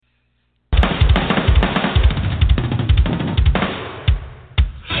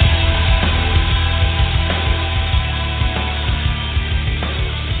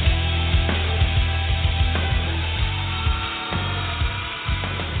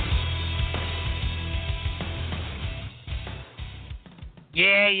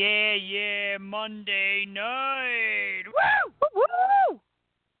Yeah, Monday night. Woo! Woo!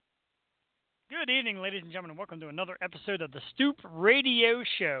 Good evening, ladies and gentlemen, and welcome to another episode of the Stoop Radio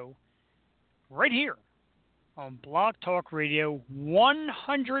Show right here on Blog Talk Radio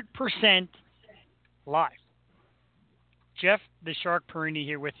 100% live. Jeff the Shark Perini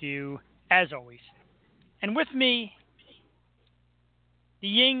here with you, as always. And with me, the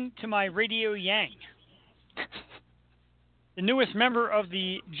yin to my radio yang, the newest member of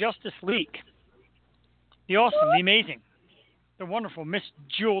the Justice League, the awesome, the amazing, the wonderful Miss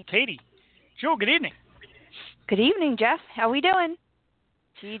Jewel Tatey. Jewel, good evening. Good evening, Jeff. How we doing?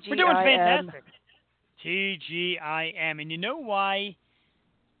 TGIM. We're doing fantastic. TGIM. And you know why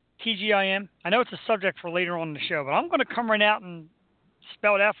TGIM? I know it's a subject for later on in the show, but I'm going to come right out and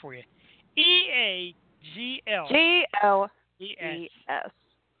spell it out for you. EAGL. GLES. It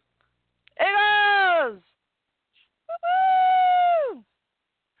is! Woo!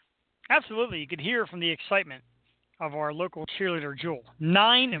 Absolutely. You could hear from the excitement of our local cheerleader, Jewel.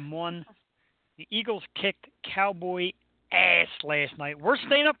 9-1. The Eagles kicked Cowboy ass last night. We're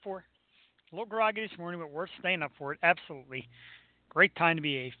staying up for it. A little groggy this morning, but we're staying up for it. Absolutely. Great time to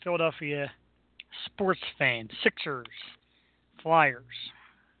be a Philadelphia sports fan. Sixers, Flyers,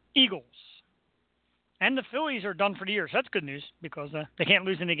 Eagles. And the Phillies are done for the year, so that's good news because they can't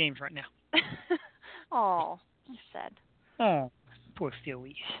lose any games right now. Oh, that's sad. Oh, poor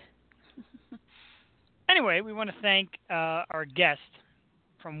Phillies. Anyway, we want to thank our guest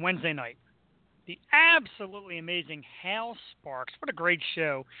from Wednesday night, the absolutely amazing Hal Sparks. What a great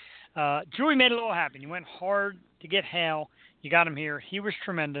show. Julie made it all happen. You went hard to get Hal. You got him here. He was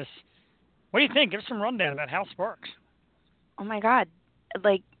tremendous. What do you think? Give us some rundown about Hal Sparks. Oh, my God.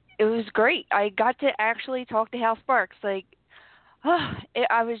 It was great. I got to actually talk to Hal Sparks. I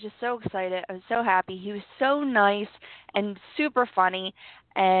was just so excited. I was so happy. He was so nice and super funny.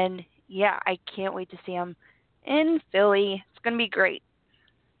 And, yeah, I can't wait to see him in Philly. It's going to be great.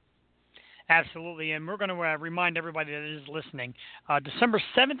 Absolutely, and we're going to remind everybody that is listening. December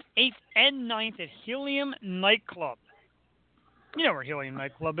 7th, 8th, and 9th at Helium Nightclub. You know where Helium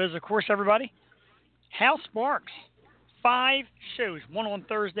Nightclub is, of course, everybody. Hal Sparks. 5 shows, 1 on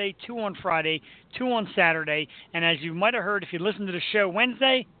Thursday, 2 on Friday, 2 on Saturday. And as you might have heard if you listened to the show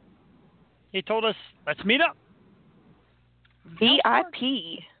Wednesday, he told us, let's meet up.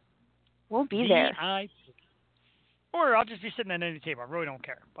 VIP. We'll be there. VIP. Or I'll just be sitting at any table. I really don't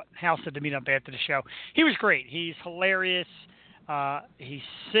care. But Hal said to meet up after the show. He was great. He's hilarious. He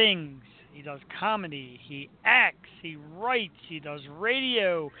sings. He does comedy. He acts. He writes. He does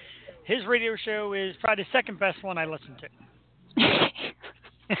radio. His radio show is probably the second best one I listen to.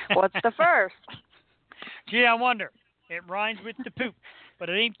 What's the first? Gee, I wonder. It rhymes with the poop. But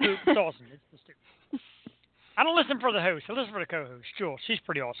it ain't poop. It's awesome. It's the Stoop. I don't listen for the host. I listen for the co-host, Jewel. She's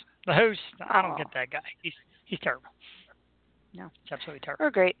pretty awesome. The host, I don't get that guy. He's terrible. No, it's absolutely terrible.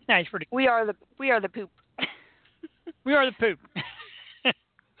 We're great. No, he's pretty. We are the poop. We are the poop.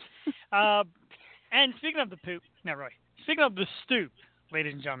 And speaking of the poop, no, really. Speaking of the Stoop,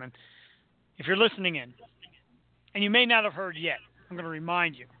 ladies and gentlemen, if you're listening in, and you may not have heard yet, I'm going to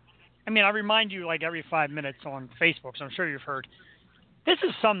remind you. I remind you like every 5 minutes on Facebook, so I'm sure you've heard. This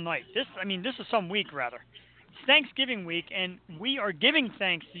is some night. This is some week, rather. It's Thanksgiving week, and we are giving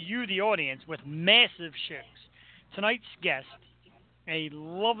thanks to you, the audience, with massive shows. Tonight's guest, a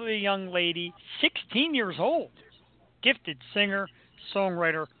lovely young lady, 16 years old, gifted singer,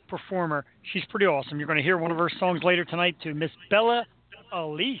 songwriter, performer. She's pretty awesome. You're going to hear one of her songs later tonight to Miss Bella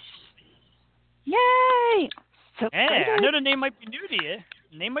Elysee. Yay! So yeah, good. I know the name might be new to you.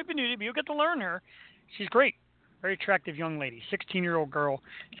 But you'll get to learn her. She's great. Very attractive young lady, 16-year-old girl.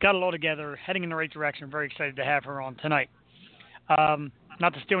 She's got it all together, heading in the right direction. Very excited to have her on tonight.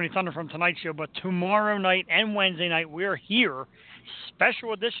 Not to steal any thunder from tonight's show, but tomorrow night and Wednesday night, we're here.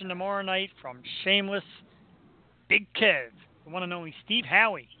 Special edition tomorrow night from Shameless, Big Kev, the one and only Steve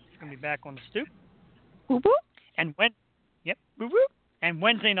Howie. He's going to be back on the Stoop. Whoop whoop. And whoop whoop. And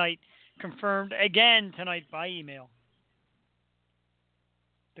Wednesday night, confirmed again tonight by email,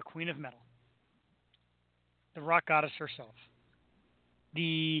 the Queen of Metal, the rock goddess herself,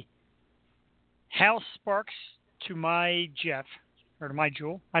 the Hal Sparks to my Jeff, or to my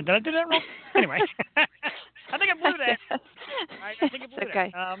Jewel. Did I do that wrong? Anyway, I think I blew that. I think I blew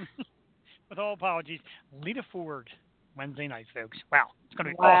that. With all apologies, Lita Ford, Wednesday night, folks. Wow, it's going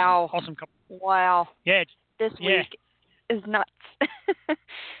to be awesome couple. Wow. Yeah. This week is nuts.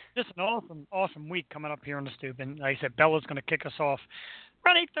 Just an awesome week coming up here on the Stoop. And like I said, Bella's going to kick us off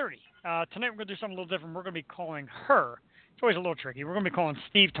around 8:30. Tonight we're going to do something a little different. We're going to be calling her. It's always a little tricky. We're going to be calling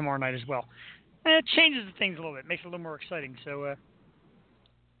Steve tomorrow night as well. And it changes the things a little bit. Makes it a little more exciting. So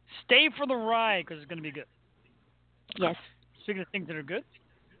Stay for the ride because it's going to be good. Yes. Speaking of things that are good,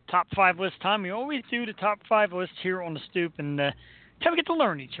 top 5 list time. We always do the top 5 lists here on the Stoop, and we get to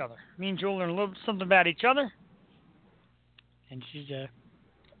learn each other. Me and Joel learn a little something about each other, and she's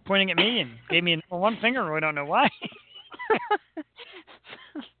pointing at me and gave me a number 1 finger. I don't know why.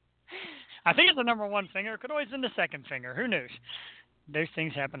 I think it's the number 1 finger. It could always been the 2nd finger. Who knows? Those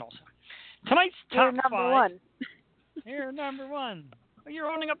things happen also. Tonight's top You're number 5. 1. You're number 1. You're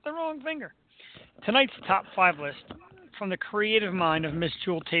holding up the wrong finger. Tonight's top 5 list from the creative mind of Miss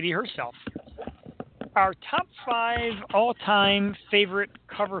Jewel Tatey herself. Our top 5 all-time favorite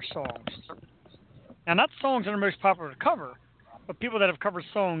cover songs. Now, not songs that are most popular to cover, but people that have covered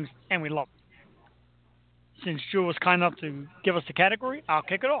songs and we love them. Since Jewel was kind enough to give us the category, I'll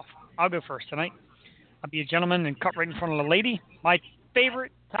kick it off. I'll go first tonight. I'll be a gentleman and cut right in front of the lady. My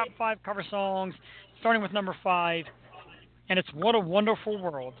favorite top 5 cover songs, starting with number 5, and it's What a Wonderful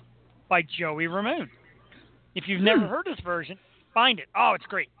World by Joey Ramone. If you've never heard this version, find it. Oh, it's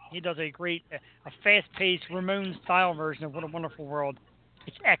great. He does a great, a fast-paced Ramone-style version of What a Wonderful World.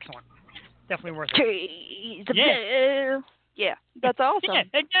 It's excellent. Definitely worth it. Yeah, that's awesome. Yeah,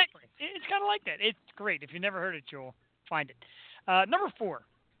 exactly. It's kind of like that. It's great. If you've never heard it, Joel, find it. Number 4.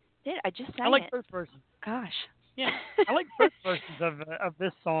 I just sang I like it. both versions. Gosh. Yeah, I like both versions of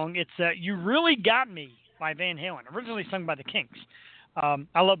this song. It's You Really Got Me by Van Halen, originally sung by the Kinks.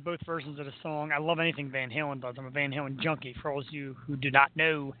 I love both versions of the song. I love anything Van Halen does. I'm a Van Halen junkie, for all of you who do not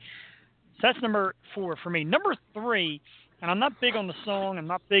know. So that's number 4 for me. Number 3, and I'm not big on the song. I'm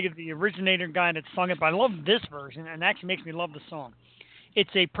not big of the originator guy that sung it, but I love this version, and it actually makes me love the song. It's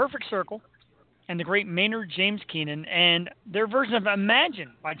A Perfect Circle and the great Maynard James Keenan, and their version of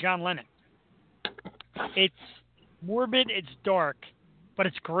Imagine by John Lennon. It's morbid, it's dark, but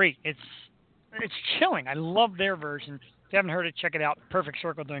it's great. It's chilling. I love their version. If you haven't heard it, check it out. Perfect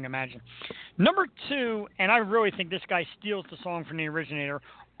Circle doing Imagine. Number 2, and I really think this guy steals the song from the originator,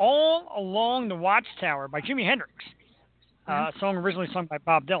 All Along the Watchtower by Jimi Hendrix. A song originally sung by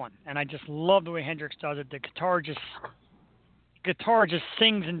Bob Dylan, and I just love the way Hendrix does it. The guitar just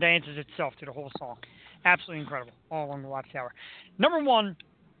sings and dances itself through the whole song. Absolutely incredible. All Along the Watchtower. Number 1,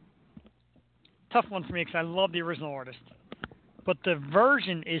 tough one for me because I love the original artist, but the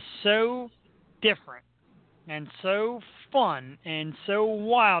version is so different and so fun and so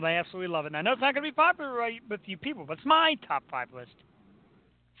wild. I absolutely love it. And I know it's not going to be popular with you people, but it's my top 5 list.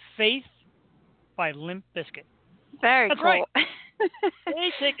 Faith by Limp Bizkit. That's cool. Right.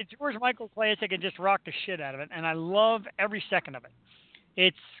 They take a George Michael classic and just rock the shit out of it, and I love every second of it.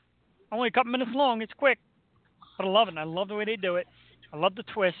 It's only a couple minutes long. It's quick, but I love it, and I love the way they do it. I love the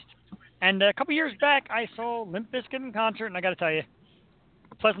twist. And a couple years back, I saw Limp Bizkit in concert, and I got to tell you,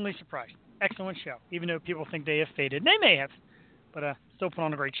 pleasantly surprised. Excellent show, even though people think they have faded. They may have, but still put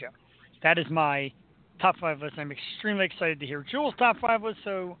on a great show. That is my top 5 list. I'm extremely excited to hear Jewel's top 5 list,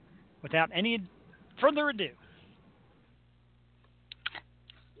 so without any further ado.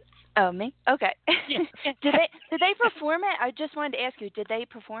 Oh, me? Okay. Yeah. Did they perform it? I just wanted to ask you, did they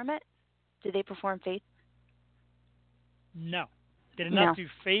perform it? Did they perform Faith? No. They did not do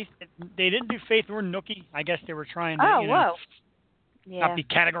Faith. They didn't do Faith or Nookie. I guess they were trying to, whoa. Yeah. not be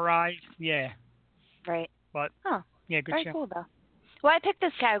categorized. Yeah. Right. But, yeah, good Very show. cool, though. Well, I picked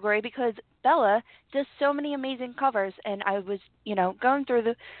this category because Bella does so many amazing covers, and I was, going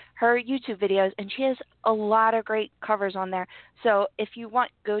through her YouTube videos, and she has a lot of great covers on there. So if you want,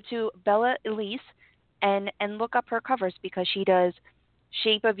 go to Bella Elysee and look up her covers because she does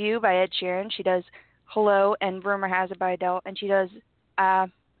Shape of You by Ed Sheeran. She does Hello and Rumor Has It by Adele, and she does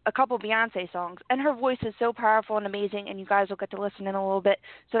a couple Beyonce songs. And her voice is so powerful and amazing, and you guys will get to listen in a little bit.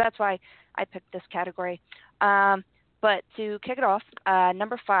 So that's why I picked this category. But to kick it off,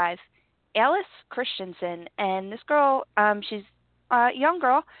 number 5, Alice Christensen. And this girl, she's a young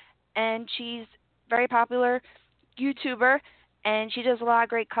girl, and she's very popular YouTuber, and she does a lot of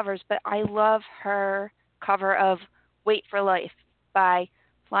great covers. But I love her cover of Wait for Life by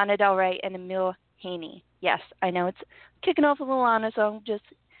Lana Del Rey and Emil Haney. Yes, I know it's kicking off a little Lana song. Just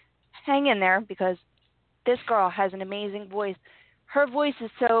hang in there because this girl has an amazing voice. Her voice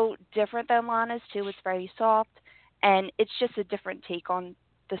is so different than Lana's, too. It's very soft. And it's just a different take on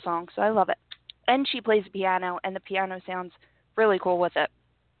the song, so I love it. And she plays the piano, and the piano sounds really cool with it.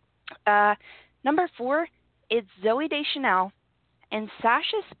 Number 4, it's Zooey Deschanel and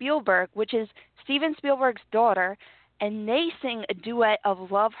Sasha Spielberg, which is Steven Spielberg's daughter, and they sing a duet of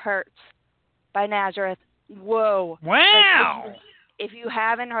Love Hurts by Nazareth. Whoa. Wow. Like, if you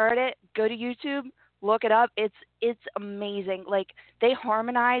haven't heard it, go to YouTube, look it up. It's amazing. Like, they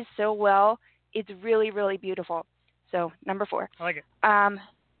harmonize so well. It's really, really beautiful. So, number 4. I like it.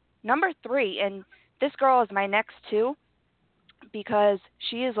 number 3, and this girl is my next 2 because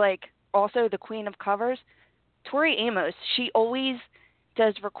she is like also the queen of covers. Tori Amos. She always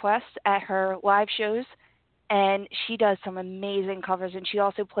does requests at her live shows, and she does some amazing covers, and she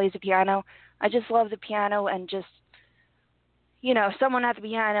also plays the piano. I just love the piano and just, someone at the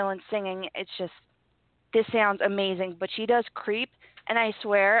piano and singing. It's just, this sounds amazing. But she does Creep, and I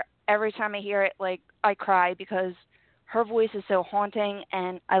swear, every time I hear it, like, I cry because her voice is so haunting,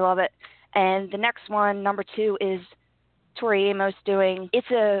 and I love it. And the next one, number 2, is Tori Amos doing,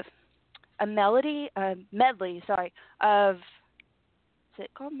 it's a medley, of, is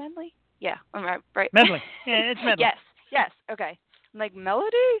it called medley? Yeah, I'm right. Medley. Yeah, it's medley. Yes, okay. Like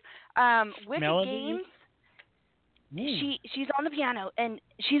melody? Wicked Melody? Games. Ooh. She's on the piano, and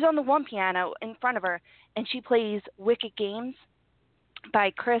she's on the one piano in front of her, and she plays Wicked Games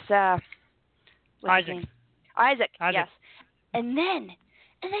by Chris, what's his name? Isaac, yes. And then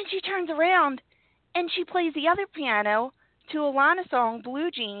she turns around, and she plays the other piano to Alana song, Blue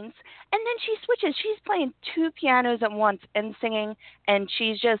Jeans, and then she switches. She's playing 2 pianos at once and singing, and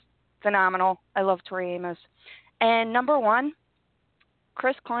she's just phenomenal. I love Tori Amos. And number 1,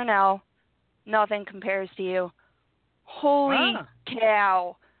 Chris Cornell, Nothing Compares to You. Holy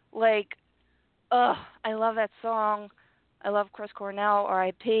cow. Like, I love that song. I love Chris Cornell,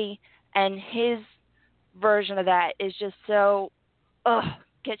 R.I.P., and his version of that is just so,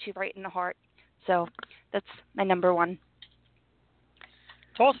 gets you right in the heart. So that's my number 1.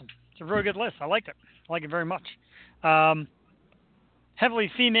 It's awesome. It's a really good list. I liked it. I like it very much.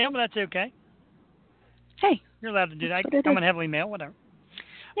 Heavily female, but that's okay. Hey. You're allowed to do that. I'm a heavily male, whatever.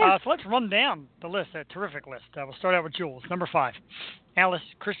 Yeah. So let's run down the list, a terrific list. We'll start out with Jules. Number 5, Alice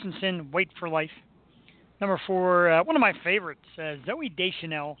Christensen, Wait for Life. Number 4, one of my favorites, Zooey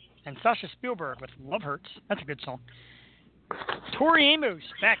Deschanel and Sasha Spielberg with Love Hurts. That's a good song. Tori Amos,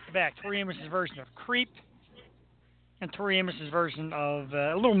 back-to-back. Tori Amos' version of Creep. And Tori Amos' version of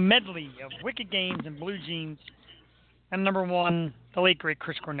a little medley of Wicked Games and Blue Jeans. And number 1, the late, great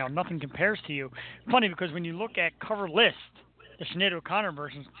Chris Cornell, Nothing Compares to You. Funny, because when you look at cover list, the Sinead O'Connor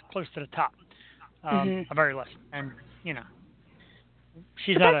version is close to the top of every list. And,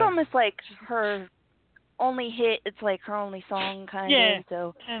 she's but not that's almost like her only hit. It's like her only song, kind of.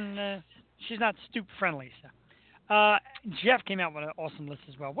 So. And she's not Stoop friendly. So. Jeff came out with an awesome list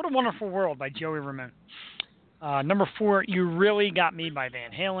as well. What a Wonderful World by Joey Ramone. Number 4, You Really Got Me by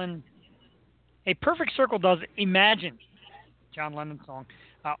Van Halen. A Perfect Circle does Imagine, John Lennon's song.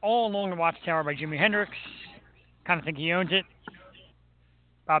 All Along the Watchtower by Jimi Hendrix. Kind of think he owns it.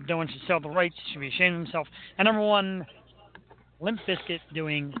 Bob Dylan should sell the rights. Should be ashamed of himself. And number 1, Limp Bizkit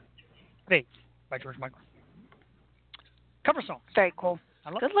doing Faith by George Michael. Cover song. Very cool.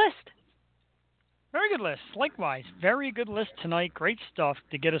 Good list. Very good list. Likewise, very good list tonight. Great stuff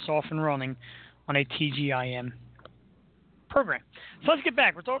to get us off and running on a TGIM program. So let's get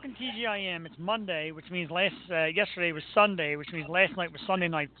back. We're talking TGIM. It's Monday, which means yesterday was Sunday, which means last night was Sunday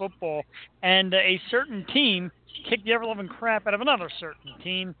Night Football, and a certain team kicked the ever-loving crap out of another certain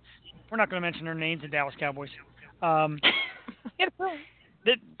team. We're not going to mention their names, the Dallas Cowboys. The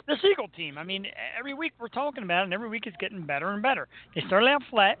Seagull team. I mean, every week we're talking about it, and every week it's getting better and better. They started out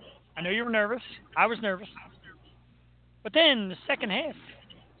flat. I know you were nervous. I was nervous. But then the second half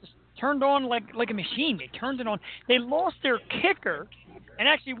just turned on like a machine. They turned it on. They lost their kicker and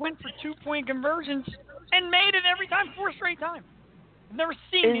actually went for 2-point conversions and made it every time, 4 straight times. I've never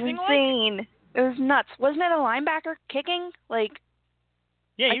seen anything like it. It was nuts. Wasn't it a linebacker kicking?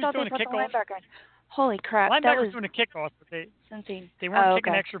 Yeah, he was doing a kickoff. Holy crap. Linebacker was doing a kickoff, but they weren't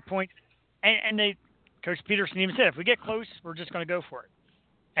kicking extra points. And Coach Peterson even said, if we get close, we're just going to go for it.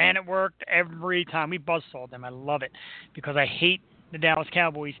 And it worked every time. We buzzsawed them. I love it because I hate the Dallas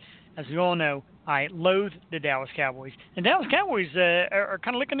Cowboys. As we all know, I loathe the Dallas Cowboys. And Dallas Cowboys are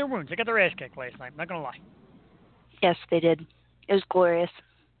kind of licking their wounds. They got their ass kicked last night. I'm not going to lie. Yes, they did. It was glorious.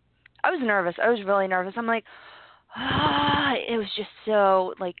 I was nervous. I was really nervous. I'm like, it was just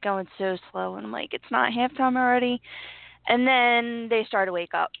so, going so slow. And I'm like, it's not halftime already. And then they started to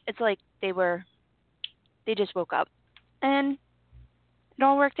wake up. It's like they just woke up. And it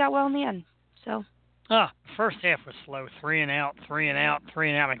all worked out well in the end. So. First half was slow. 3 and out, 3 and out, 3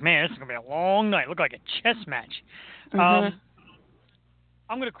 and out. Like, man, this is going to be a long night. Looked like a chess match. I'm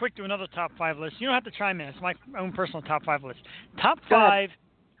going to quick do another top 5 list. You don't have to chime in. It's my own personal top 5 list. Top 5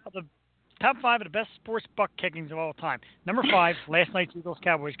 of the best sports buck kickings of all time. Number 5, last night's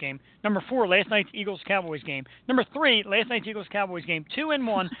Eagles-Cowboys game. Number 4, last night's Eagles-Cowboys game. Number 3, last night's Eagles-Cowboys game. 2 and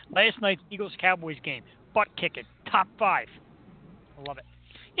 1, last night's Eagles-Cowboys game. Butt kicking. Top 5. I love it.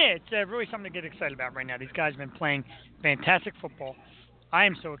 Yeah, it's really something to get excited about right now. These guys have been playing fantastic football. I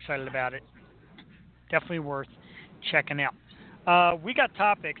am so excited about it. Definitely worth checking out. We got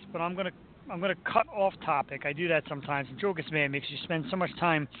topics, but I'm gonna cut off topic. I do that sometimes. And Joe gets mad makes you spend so much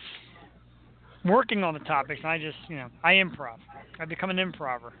time working on the topics, and I just I improv. I've become an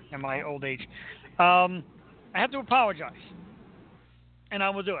improver in my old age. Um, I have to apologize, and I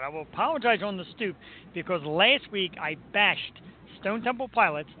will do it. I will apologize on the stoop because last week I bashed Stone Temple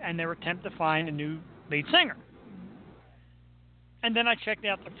Pilots and their attempt to find a new lead singer. And then I checked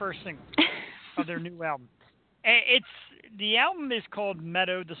out the first single of their new album. It's the album is called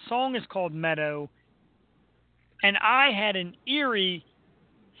Meadow. The song is called Meadow, and I had an eerie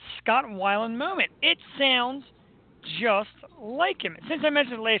Scott Weiland moment. It sounds just like him. Since I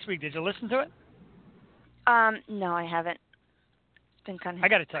mentioned it last week, did you listen to it? No, I haven't. It's been kind of I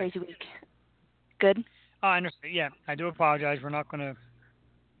got to tell crazy you. week. Good. I understand. Yeah, I do apologize. We're not going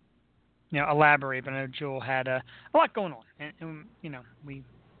to elaborate, but I know Jewel had a lot going on, and we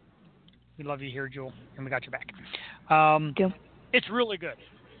love you here, Jewel, and we got your back. Go. It's really good.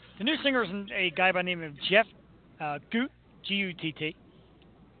 The new singer is a guy by the name of Jeff Gutt, Gutt.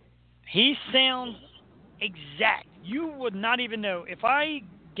 He sounds exact. You would not even know. If I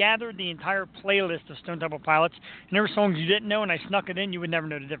gathered the entire playlist of Stone Temple Pilots and there were songs you didn't know and I snuck it in, you would never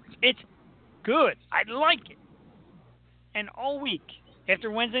know the difference. It's good. I like it. And all week, after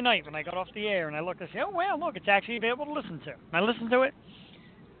Wednesday night, when I got off the air and I looked, I said, oh, well, look, it's actually available to listen to. And I listened to it.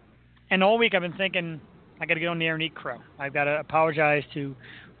 And all week I've been thinking, I got to get on the air and eat crow. I've got to apologize to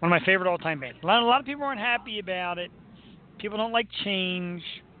one of my favorite all-time bands. A lot of people aren't happy about it. People don't like change.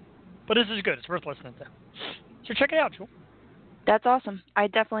 But this is good. It's worth listening to. So check it out, Jewel. That's awesome. I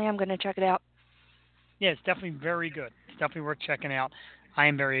definitely am going to check it out. Yeah, it's definitely very good. It's definitely worth checking out. I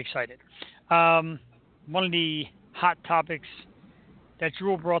am very excited. One of the hot topics that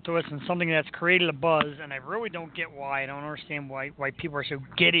Jewel brought to us and something that's created a buzz, and I really don't get why. I don't understand why people are so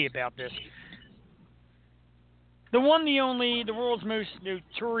giddy about this. The one, the only, the world's most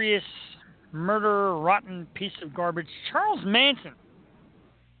notorious murderer, rotten piece of garbage, Charles Manson,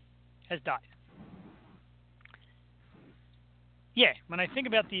 has died. Yeah, when I think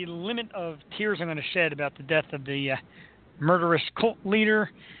about the limit of tears I'm going to shed about the death of the murderous cult leader,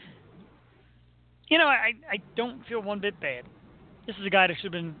 I don't feel one bit bad. This is a guy that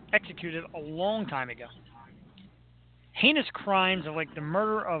should have been executed a long time ago. Heinous crimes of like the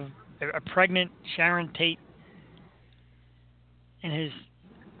murder of a pregnant Sharon Tate and his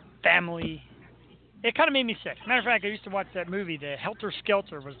family. It kind of made me sick. Matter of fact, I used to watch that movie. The Helter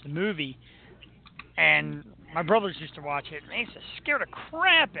Skelter was the movie, and my brothers used to watch it, and they used to scare the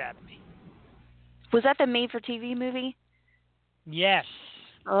crap out of me. Was that the made-for-TV movie? Yes.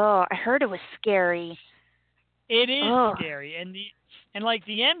 Oh, I heard it was scary. It is scary, and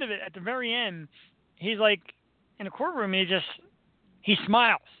the end of it, at the very end, he's like in a courtroom, and he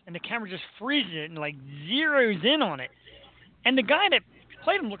smiles, and the camera just freezes it and like zeroes in on it, and the guy that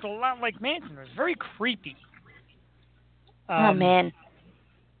played him looked a lot like Manson. It was very creepy. Oh man.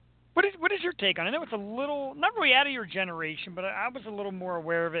 What is your take on it? I know it's a little, not really out of your generation, but I was a little more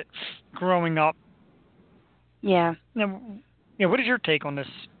aware of it growing up. Yeah. Now, what is your take on this?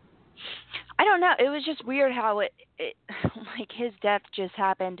 I don't know. It was just weird how it like his death just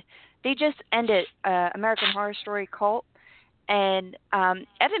happened. They just ended American Horror Story Cult, and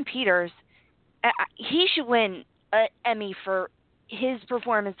Evan Peters, he should win an Emmy for his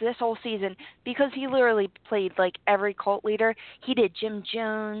performance this whole season because he literally played like every cult leader. He did Jim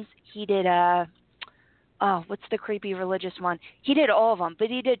Jones. He did what's the creepy religious one? He did all of them, but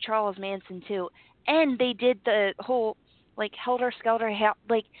he did Charles Manson too. And they did the whole like Helter Skelter,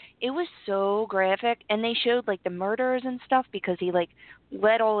 like it was so graphic, and they showed like the murders and stuff because he like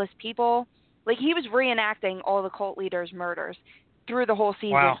led all his people, like he was reenacting all the cult leaders' murders through the whole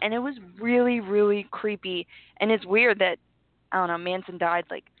season. Wow. And it was really, really creepy. And it's weird that Manson died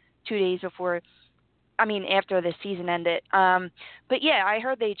like 2 days after the season ended. But yeah, I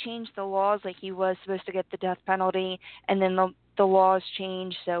heard they changed the laws. Like he was supposed to get the death penalty, and then the laws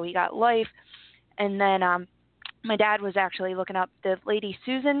changed, so he got life. And then my dad was actually looking up the lady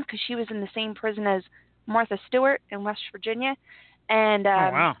Susan because she was in the same prison as Martha Stewart in West Virginia, and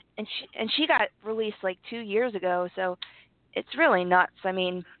wow. and she got released like 2 years ago. So it's really nuts. I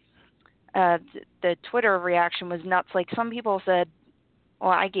mean, the Twitter reaction was nuts. Like some people said,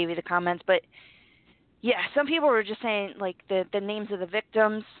 well, I gave you the comments, but yeah, some people were just saying like the names of the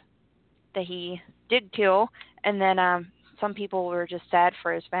victims that he did kill, and then some people were just sad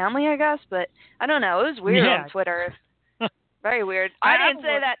for his family, I guess. But I don't know. It was weird on Twitter. Very weird. I didn't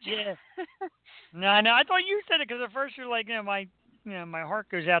say that. Yeah. No, I thought you said it because at first you're like, my my heart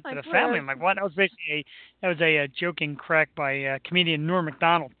goes out to My the family. I'm blood. like, what? That was basically a joking crack by comedian Norm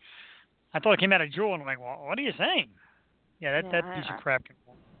Macdonald. I thought it came out of Jewel, and I'm like, well, what are you saying? Yeah, Yeah, that piece of crap.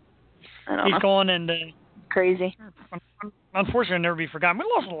 I don't He's know. gone, and Crazy. unfortunately, never be forgotten. We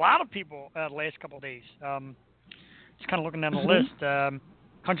lost a lot of people the last couple of days. Just kind of looking down the list.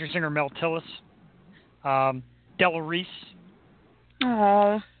 Country singer Mel Tillis, Bella Elysee.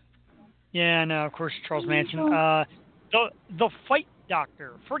 Oh. Yeah, and of course Charles Manson. The Fight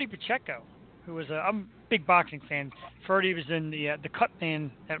Doctor, Ferdy Pacheco, who was I'm a big boxing fan. Ferdy was in the Cut Man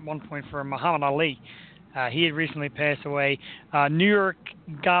at one point for Muhammad Ali. He had recently passed away. New York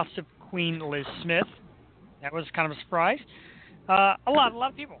gossip queen Liz Smith. That was kind of a surprise. A lot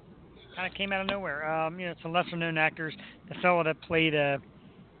of people kind of came out of nowhere. Some lesser known actors. The fellow that played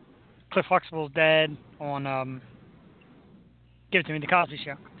Cliff Huxtable's dad on Give It to Me, The Cosby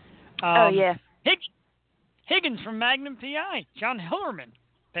Show. Oh yeah. Higgins from Magnum PI, John Hillerman,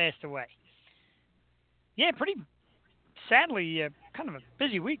 passed away. Yeah, pretty sadly, kind of a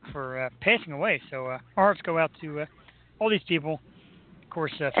busy week for passing away. So our hearts go out to all these people. Of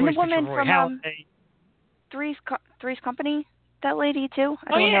course, And the woman Roy from Halladay. Three's Company, that lady too.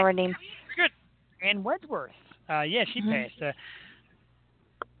 I Oh, don't yeah. know her name. Good. Ann Wedgeworth. Yeah, she passed.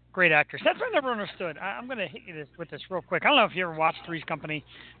 Great actress. That's what I never understood. I'm going to hit you with this real quick. I don't know if you ever watched Three's Company.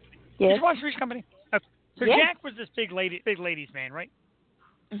 Yes. Did you watch Three's Company? Okay. So Yeah. Jack was this big ladies man, right?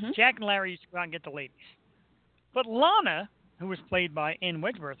 Jack and Larry used to go out and get the ladies. But Lana, who was played by Ann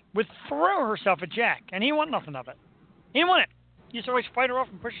Wedgeworth, would throw herself at Jack, and he didn't want nothing of it. He didn't want it. He used to always fight her off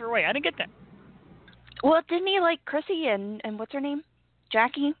and push her away. I didn't get that. Well, didn't he like Chrissy and what's her name?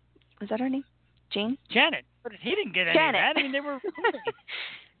 Jackie? Was that her name? Jane? Janet. But he didn't get any Janet. of that. I mean, they were...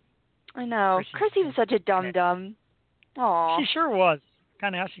 I know. Chrissy was such a dum-dum. Aw. She sure was.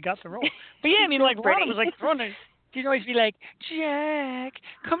 Kind of how she got the role. But yeah, I mean, like, Lana was like throwing her. She'd always be like, Jack,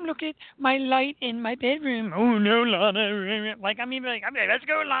 come look at my light in my bedroom. Oh, no, Lana. Like, I mean, let's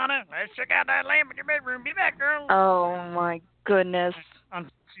go, Lana. Let's check out that lamp in your bedroom. Be back, girl. Oh, my goodness.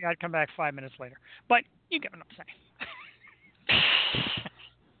 Unfortunately, I'd come back 5 minutes later. But you get what I'm saying.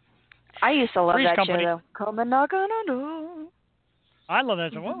 I used to love Three's that Company. show, though. Come and knock on a door. I love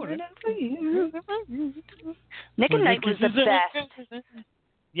that. What was it? Nick and Night was the best.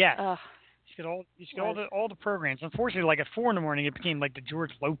 Yeah. Ugh. You should get all the programs. Unfortunately, like at 4 in the morning, it became like the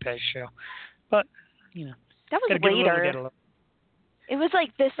George Lopez show. But, That was gotta give later. a little. It was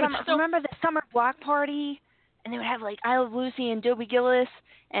like this But summer. still- Remember the summer block party? And they would have like I Love Lucy and Dobie Gillis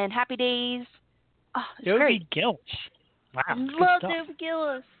and Happy Days. Oh, it's Dobie great. Gillis. Wow. I good love stuff. Dobie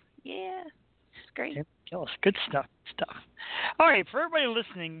Gillis. Yeah, it's great. Dobie Gillis. Good stuff. All right, for everybody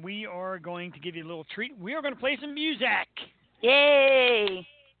listening, we are going to give you a little treat. We are going to play some music. Yay!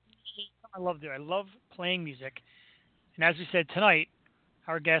 I love playing music. And as we said tonight,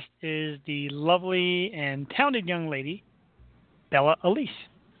 our guest is the lovely and talented young lady, Bella Elysee.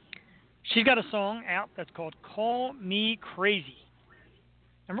 She's got a song out that's called Call Me Crazy.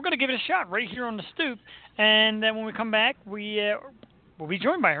 And we're going to give it a shot right here on the Stoop. And then when we come back, we'll be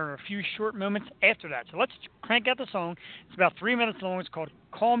joined by her in a few short moments after that. So let's crank out the song. It's about 3 minutes long. It's called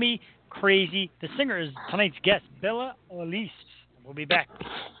Call Me Crazy. The singer is tonight's guest, Bella Elysee. We'll be back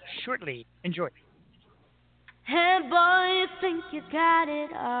shortly. Enjoy. Hey boy, you think you got it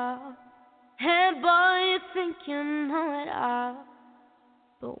all. Hey boy, you think you know it all.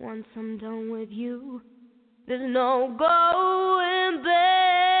 But once I'm done with you, there's no going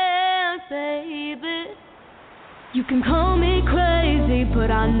back, baby. You can call me crazy,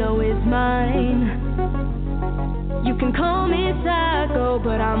 but I know it's mine. You can call me psycho,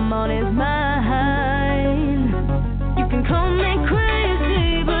 but I'm on his mind. You can call me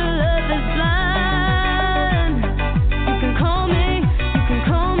crazy, but love is blind. You can call me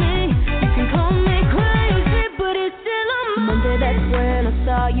crazy, but it's still on Monday. That's when I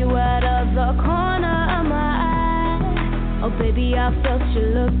saw you out of the corner of my eye. Oh baby, I felt you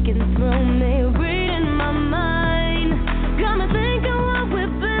looking through me, reading my mind. Got me thinking what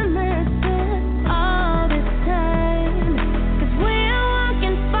we've been missing all this time. 'Cause we are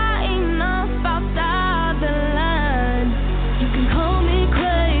walking far enough outside the line. You can call me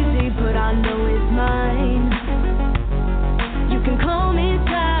crazy, but I know it's mine. You can call me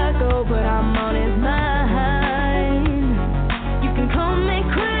psycho, but I'm on his mind. You can call me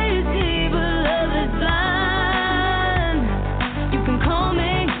crazy, but love is blind. You can call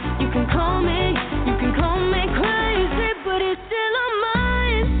me crazy, but it's still on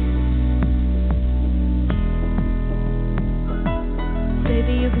mine.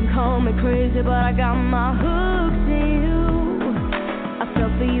 Baby, you can call me crazy, but I got my hooks in you. I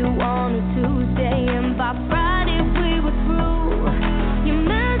fell for you on a Tuesday, and by Friday we were through.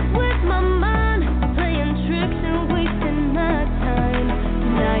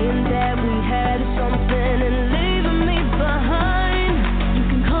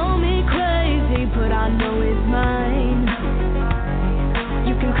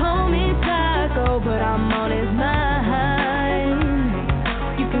 psycho, but I'm on his mind.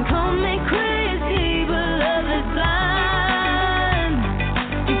 You can call me crazy, but love is blind.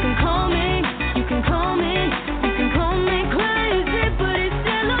 You can call me crazy, but it's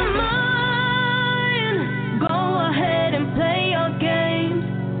still on mine. Go ahead and play your games,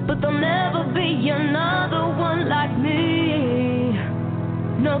 but there'll never be another one like me.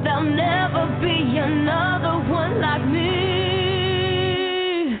 No, there'll never be another one like me.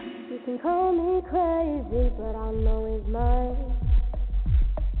 You can call me crazy, but I know it's mine.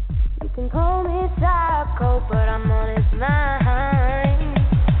 You can call me psycho, but I'm on his mind.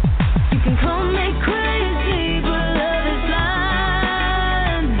 You can call me crazy, but love is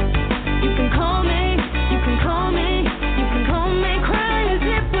blind. You can call me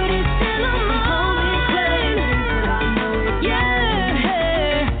crazy, but it's still on mine.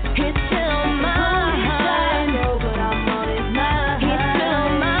 Yeah, it's still on mine. But I'm on his mind. It's still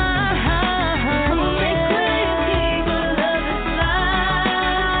on mine. Call me crazy, but love is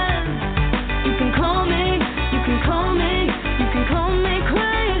blind. You can call me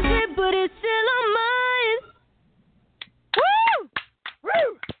crazy, but it's still on mine. Woo! Woo!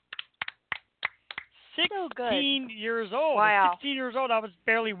 So good. 16 years old. Wow. At 16 years old, I was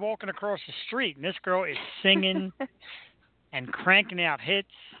barely walking across the street, and this girl is singing and cranking out hits.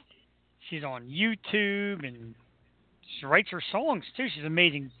 She's on YouTube, and she writes her songs, too. She's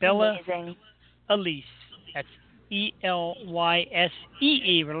amazing. Bella Amazing. Elysee. That's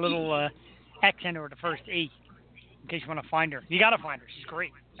Elyssee with a little accent over the first E, in case you want to find her. You got to find her. She's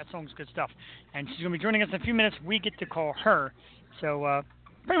great. That song's good stuff. And she's going to be joining us in a few minutes. We get to call her. So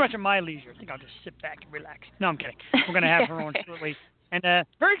pretty much at my leisure. I think I'll just sit back and relax. No, I'm kidding. We're going to have her on shortly. And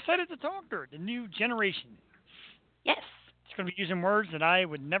very excited to talk to her, the new generation. Yes. She's going to be using words that I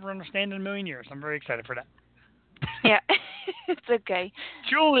would never understand in a million years. I'm very excited for that. Yeah. It's okay.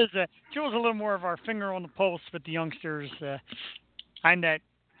 Jewel is a little more of our finger on the pulse with the youngsters. I'm that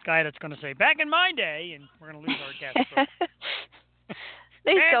guy that's going to say, back in my day, and we're going to lose our guest.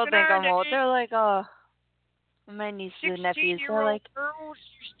 They Back still in think our I'm old. day, They're like, oh, my nieces and nephews. They're like, girls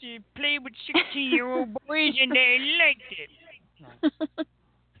used to play with 16-year-old boys, and they liked it. No.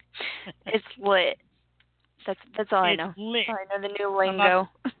 it's lit. That's all I It's know. lit. I know the new lingo.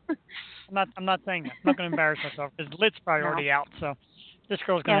 I'm not saying that. I'm not going to embarrass myself because lit's probably already out. So this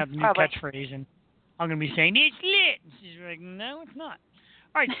girl's going to have a new catchphrase, and I'm going to be saying it's lit. And she's like, no, it's not.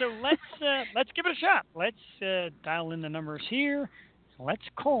 All right, so let's give it a shot. Let's dial in the numbers here. Let's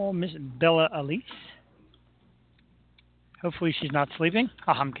call Miss Bella Elysee. Hopefully she's not sleeping.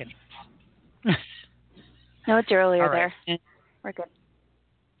 Oh, I'm kidding. No, it's earlier All right. there. We're good.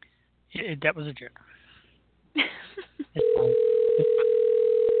 That was a joke.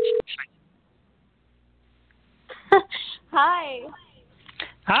 Hi.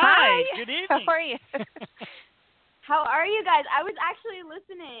 Hi. Good evening. How are you? How are you guys? I was actually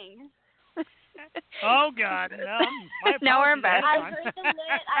listening. Oh, God. No, now we're embarrassed. I heard the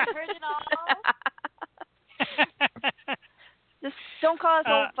lit. I heard it all. Just don't call us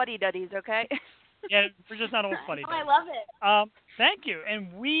old fuddy-duddies, okay? Yeah, we're just not old fuddy. Oh, I love it. Thank you.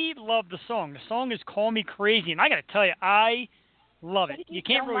 And we love the song. The song is Call Me Crazy. And I got to tell you, I love it. You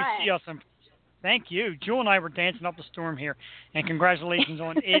can't really see us. Thank you. Jewel and I were dancing up the storm here. And congratulations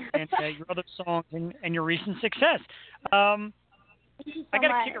on it and your other songs and your recent success. Thank you so I got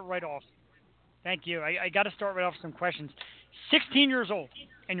to much. kick it right off. Thank you. I got to start right off with some questions. 16 years old,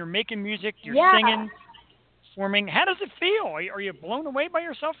 and you're making music, you're singing, performing. How does it feel? Are you blown away by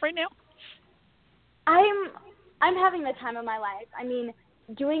yourself right now? I'm having the time of my life. I mean,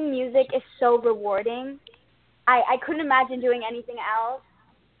 doing music is so rewarding. I couldn't imagine doing anything else.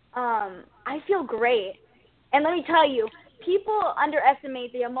 I feel great. And let me tell you, people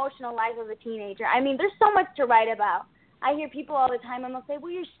underestimate the emotional life of a teenager. I mean, there's so much to write about. I hear people all the time and they'll say,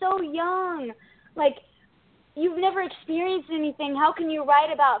 well, you're so young. Like, you've never experienced anything. How can you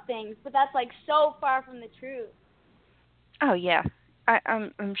write about things? But that's, like, so far from the truth. Oh, yeah.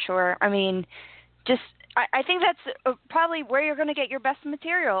 I'm sure. I mean, I think that's probably where you're going to get your best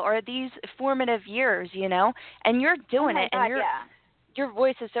material, or these formative years, you know? And you're doing it. God, and your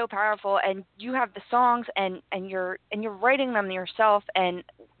voice is so powerful, and you have the songs, and you're writing them yourself. And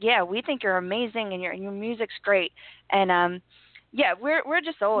yeah, we think you're amazing, and your music's great. And yeah, we're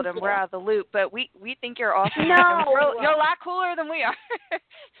just old and we're out of the loop, but we think you're awesome. No, you're a lot cooler than we are.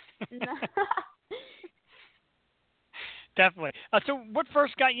 Definitely. So what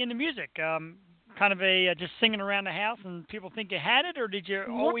first got you into music? Kind of just singing around the house and people think you had it, or did you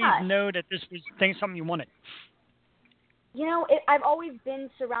always know that this was something you wanted? You know, I've always been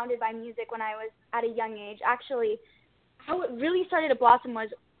surrounded by music when I was at a young age. Actually, how it really started to blossom was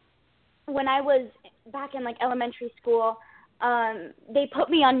when I was back in like elementary school, they put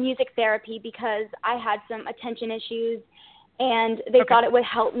me on music therapy because I had some attention issues, and they thought it would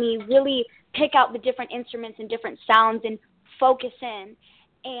help me really pick out the different instruments and different sounds and focus in.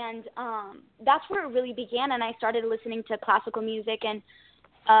 And that's where it really began, and I started listening to classical music and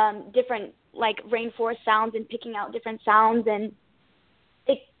different like rainforest sounds and picking out different sounds, and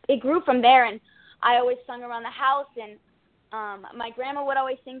it grew from there. And I always sung around the house, and my grandma would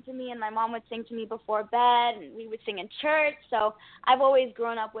always sing to me, and my mom would sing to me before bed, and we would sing in church. So I've always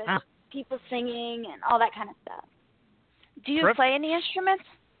grown up with people singing and all that kind of stuff. Do you play any instruments?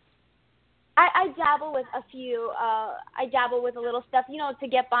 I dabble with a few. I dabble with a little stuff, you know, to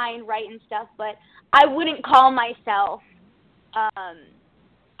get by and write and stuff, but I wouldn't call myself,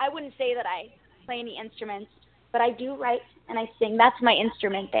 I wouldn't say that I play any instruments, but I do write and I sing. That's my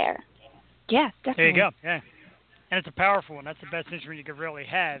instrument there. Yeah, definitely. There you go, yeah. And it's a powerful one. That's the best instrument you could really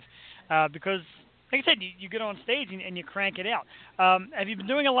have because, like I said, you get on stage and you crank it out. Have you been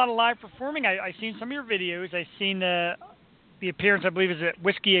doing a lot of live performing? I've seen some of your videos. I've seen the appearance, I believe, is at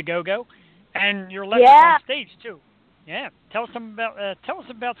Whiskey A Go Go, and you're left on stage too. Yeah, tell us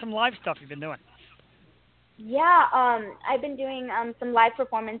about some live stuff you've been doing. Yeah, I've been doing some live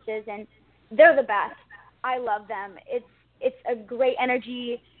performances, and they're the best. I love them. It's a great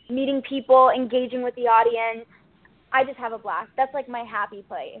energy, meeting people, engaging with the audience. I just have a blast. That's like my happy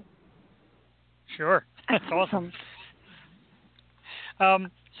place. Sure, that's awesome.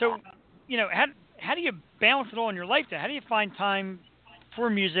 So, you know, how do you balance it all in your life? How do you find time for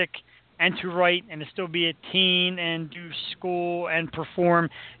music and to write and to still be a teen and do school and perform?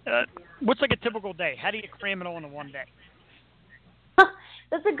 What's like a typical day? How do you cram it all into one day?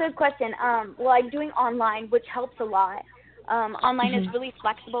 That's a good question. Well, I'm doing online, which helps a lot. Online is really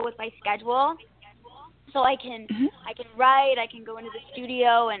flexible with my schedule, so I can write. I can go into the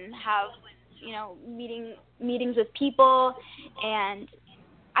studio and have, you know, meetings with people, and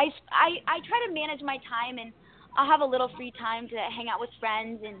I try to manage my time, and I'll have a little free time to hang out with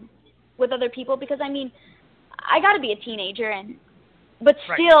friends and with other people, because I mean, I got to be a teenager but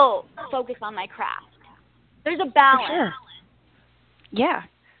still focus on my craft. There's a balance. For sure. Yeah.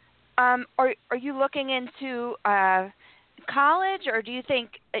 Are you looking into college, or do you think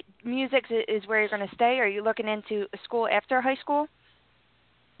music is where you're going to stay? Are you looking into school after high school?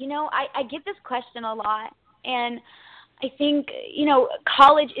 You know, I get this question a lot, and I think, you know,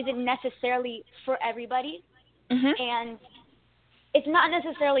 college isn't necessarily for everybody, and it's not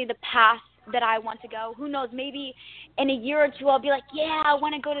necessarily the path that I want to go. Who knows, maybe in a year or two I'll be like, yeah, I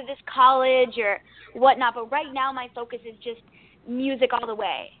want to go to this college or whatnot, but right now my focus is just music all the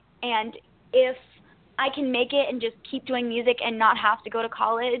way. And if I can make it and just keep doing music and not have to go to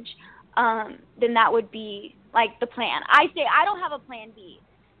college, then that would be like the plan. I say I don't have a plan B.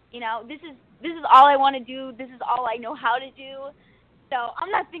 You know, this is all I want to do. This is all I know how to do. So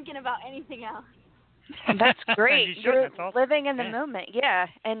I'm not thinking about anything else. That's great. You're That's awesome. living in the moment,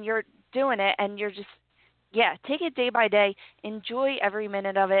 and you're doing it, and you're just, take it day by day. Enjoy every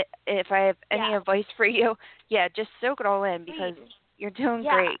minute of it. If I have any advice for you, just soak it all in, because you're doing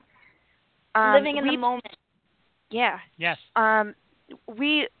great. Living in the moment. Yeah. Yes.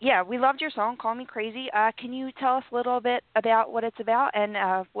 We loved your song, Call Me Crazy. Can you tell us a little bit about what it's about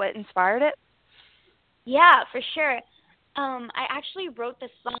and what inspired it? Yeah, for sure. I actually wrote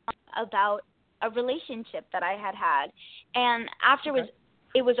this song about a relationship that I had, and after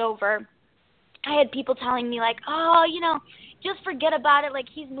it was over, I had people telling me like, oh, you know, just forget about it, like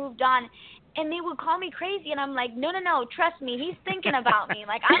he's moved on, and they would call me crazy, and I'm like, no, trust me, he's thinking about me,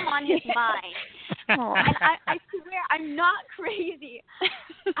 like I'm on his mind. And I swear I'm not crazy.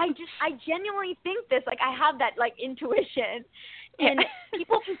 I genuinely think this, like I have that like intuition, and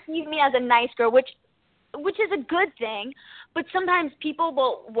people perceive me as a nice girl, which is a good thing, but sometimes people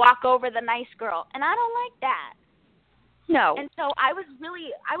will walk over the nice girl, and I don't like that. No. And so I was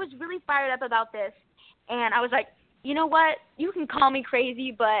really fired up about this, and I was like, you know what? You can call me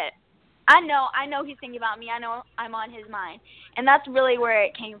crazy, but I know he's thinking about me. I know I'm on his mind, and that's really where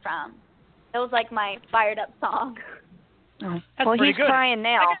it came from. It was like my fired up song. Oh. That's well, he's good. crying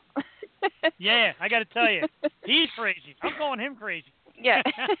now. I got to tell you, he's crazy. I'm calling him crazy. Yeah.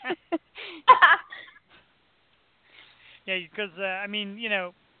 Yeah, because, I mean, you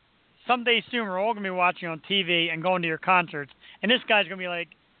know, someday soon we're all going to be watching on TV and going to your concerts, and this guy's going to be like,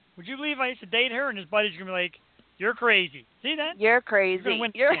 would you believe I used to date her? And his buddy's going to be like, you're crazy. See that? You're crazy.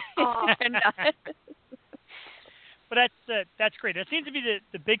 You're not. But that's great. That seems to be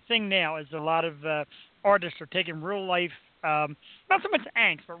the big thing now, is a lot of artists are taking real life not so much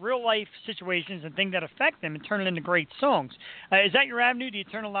angst, but real life situations and things that affect them and turn it into great songs. Is that your avenue? Do you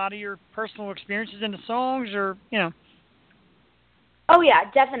turn a lot of your personal experiences into songs, or Oh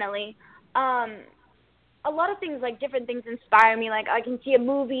yeah, definitely. A lot of things, like different things inspire me. Like I can see a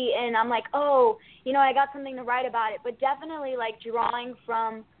movie and I'm like, oh, I got something to write about it. But definitely like drawing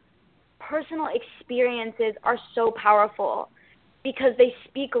from personal experiences are so powerful because they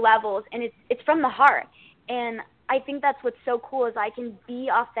speak levels and it's from the heart. And I think that's what's so cool is I can be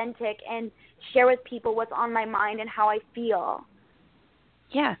authentic and share with people what's on my mind and how I feel.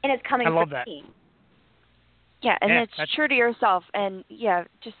 Yeah. And it's coming from me. Yeah, and it's true to yourself, and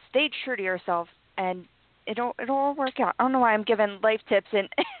just stay true to yourself, and it'll all work out. I don't know why I'm giving life tips and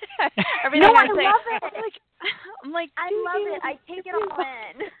everything I say. love it. I'm like, I love it. I take it all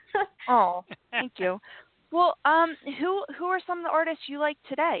in. Oh, thank you. Well, who are some of the artists you like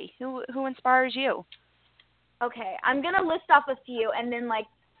today? Who inspires you? Okay, I'm gonna list off a few, and then like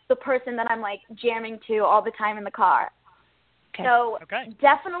the person that I'm like jamming to all the time in the car. Okay. So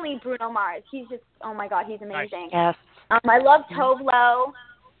definitely Bruno Mars. He's just, oh my God, he's amazing. Yes. I love Tove Lo.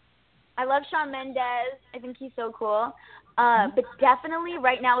 I love Shawn Mendes. I think he's so cool. But definitely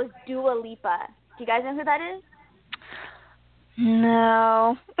right now is Dua Lipa. Do you guys know who that is?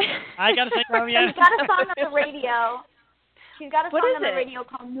 No. I gotta say, She's got a song on the radio. She's got a song on the radio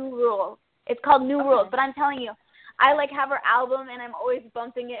called New Rules. It's called New Rules. But I'm telling you, I like have her album and I'm always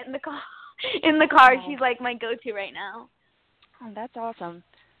bumping it in the car. She's like my go-to right now. Oh, that's awesome.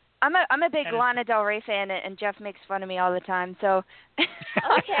 I'm a big Lana Del Rey fan, and Jeff makes fun of me all the time. So okay,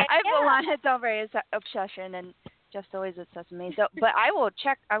 I have a Lana Del Rey obsession, and Jeff's always obsessed with me. So, but I will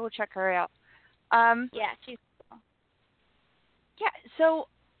check her out. Yeah, she's cool. Yeah. So,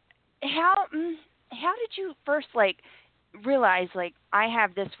 how did you first realize I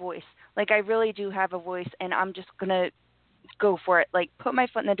have this voice? I really do have a voice, and I'm just gonna go for it. Put my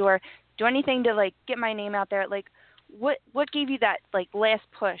foot in the door, do anything to get my name out there. What gave you that last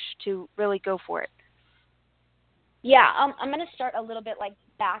push to really go for it? Yeah, I'm gonna start a little bit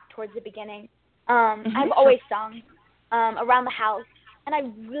back towards the beginning. I've always sung around the house, and I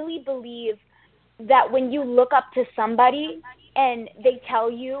really believe that when you look up to somebody and they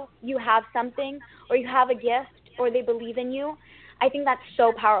tell you you have something or you have a gift or they believe in you, I think that's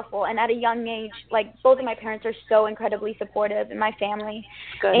so powerful. And at a young age, both of my parents are so incredibly supportive in my family.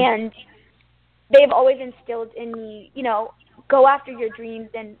 Good. And they've always instilled in me, go after your dreams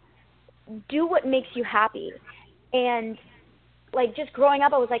and do what makes you happy. And just growing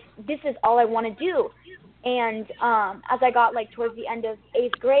up, I was like, this is all I want to do. And as I got towards the end of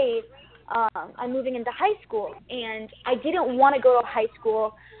 8th grade, I'm moving into high school, and I didn't want to go to high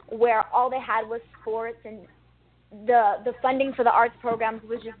school where all they had was sports and the funding for the arts programs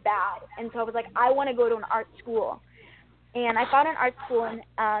was just bad. And so I was like, I want to go to an art school. And I found an art school in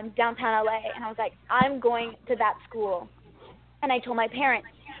downtown LA, and I was like, I'm going to that school. And I told my parents,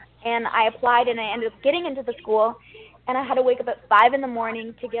 and I applied, and I ended up getting into the school, and I had to wake up at 5 in the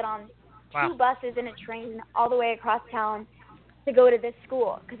morning to get on 2 buses and a train all the way across town to go to this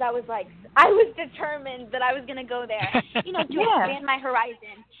school, because I was determined that I was going to go there, to expand my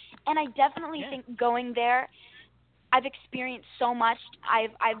horizon. And I definitely think going there, I've experienced so much.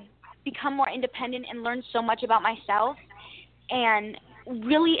 I've become more independent and learned so much about myself. And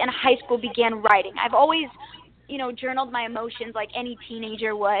really in high school began writing. I've always, journaled my emotions like any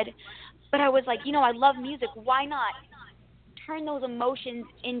teenager would. But I was like, I love music. Why not turn those emotions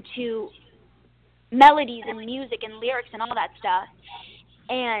into melodies and music and lyrics and all that stuff?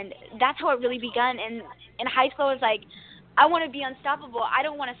 And that's how it really begun. And in high school, I was like, I want to be unstoppable. I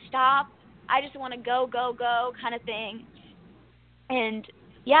don't want to stop. I just want to go, go, go kind of thing. And,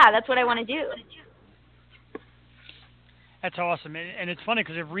 yeah, that's what I want to do. That's awesome, and it's funny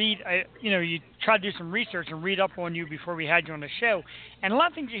because you try to do some research and read up on you before we had you on the show, and a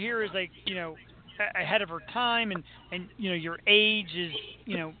lot of things you hear is ahead of her time, and your age is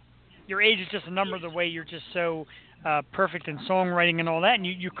just a number of the way you're just so perfect in songwriting and all that, and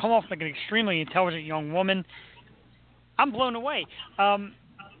you come off like an extremely intelligent young woman. I'm blown away.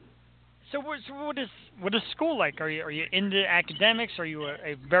 So what is school like? Are you into academics? Are you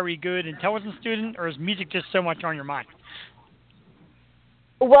a very good intelligent student, or is music just so much on your mind?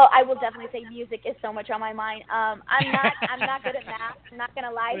 Well, I will definitely say music is so much on my mind. I'm not good at math. I'm not gonna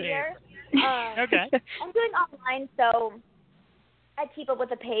lie here. Okay. I'm doing online, so I keep up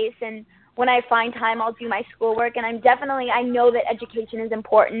with the pace, and when I find time, I'll do my schoolwork. And I know that education is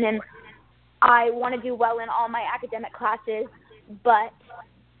important, and I want to do well in all my academic classes. But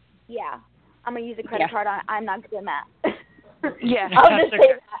I'm gonna use a credit card on. I'm not good at math. Yeah, I'll just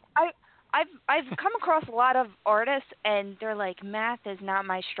say that. I've come across a lot of artists, and they're like, math is not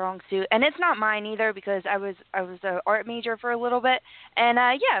my strong suit, and it's not mine either because I was an art major for a little bit, and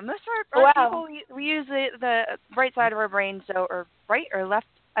most of our people we use the right side of our brain, so or right or left,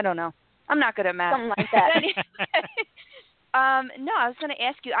 I don't know. I'm not good at math. Something like that. No, I was going to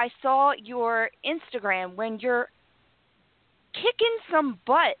ask you. I saw your Instagram when you're kicking some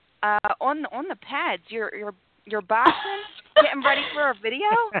butt on the pads. You're boxing, getting ready for a video.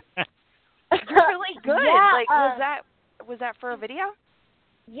 You're really good. Yeah, like, was that for a video?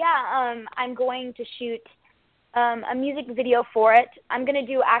 Yeah, I'm going to shoot a music video for it. I'm going to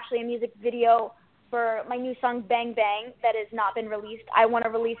do actually a music video for my new song Bang Bang that has not been released. I want to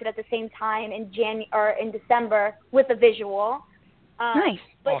release it at the same time in December with a visual. Nice.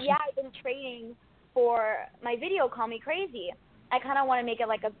 But awesome. yeah, I've been training for my video Call Me Crazy. I kind of want to make it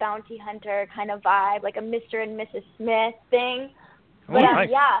like a bounty hunter kind of vibe, like a Mr. and Mrs. Smith thing. But nice.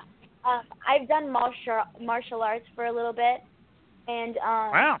 I've done martial arts for a little bit, and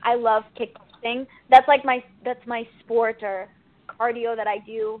wow. I love kickboxing. That's my sport or cardio that I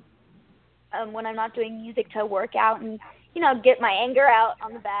do when I'm not doing music to work out and get my anger out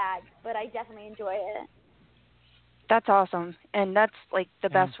on the bag. But I definitely enjoy it. That's awesome, and that's like the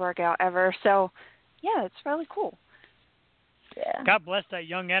best workout ever. So, yeah, it's really cool. Yeah. God bless that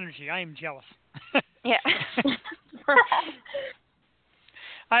young energy. I am jealous. Yeah.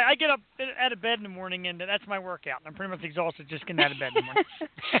 I get up out of bed in the morning, and that's my workout. I'm pretty much exhausted just getting out of bed in the morning.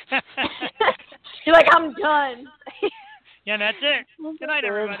 You're like, I'm done. Yeah, that's it. Good night,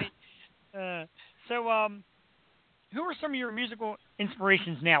 everybody. So, who are some of your musical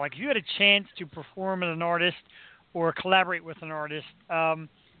inspirations now? Like, if you had a chance to perform with an artist or collaborate with an artist, some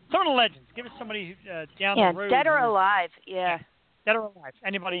of the legends. Give us somebody down the road. Yeah, dead or alive. Yeah. Dead or alive.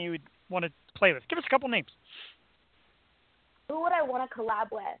 Anybody you would want to play with. Give us a couple names. Who would I want to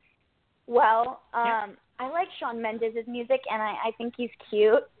collab with? Well, I like Shawn Mendes' music, and I think he's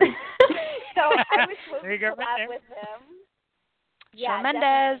cute. So I would there you go, collab right with him. Shawn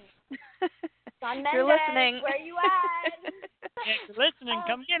Mendes. Shawn Mendes, You're listening. where you at? Yeah, if you're listening,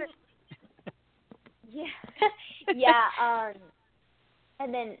 come get it. Yeah.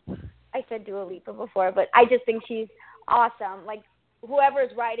 And then I said Dua Lipa before, but I just think she's awesome. Like,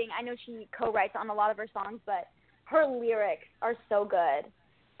 whoever's writing, I know she co-writes on a lot of her songs, but her lyrics are so good.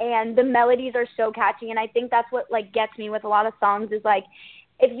 And the melodies are so catchy, and I think that's what, like, gets me with a lot of songs is, like,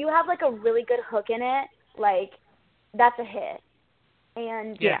 if you have, like, a really good hook in it, like, that's a hit.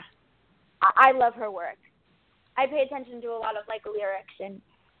 And I love her work. I pay attention to a lot of, like, lyrics and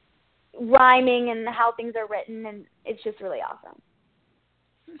rhyming and how things are written, and it's just really awesome.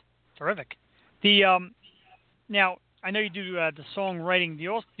 Terrific. The now I know you do the songwriting.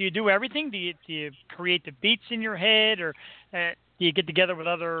 Do you do everything? Do you create the beats in your head, or do you get together with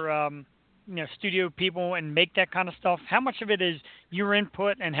other studio people and make that kind of stuff? How much of it is your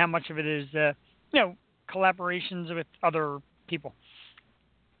input, and how much of it is collaborations with other people?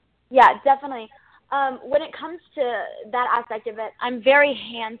 Yeah, definitely. When it comes to that aspect of it, I'm very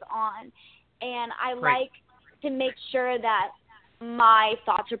hands-on, and I like to make sure that my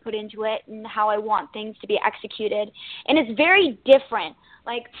thoughts are put into it and how I want things to be executed. And it's very different.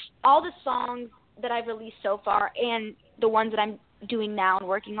 Like, all the songs that I've released so far and the ones that I'm doing now and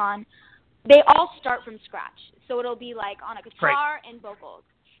working on, they all start from scratch. So it'll be like on a guitar and vocals.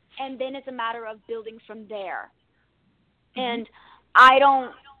 And then it's a matter of building from there. Mm-hmm. And I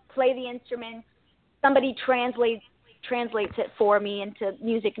don't play the instruments. Somebody translates it for me into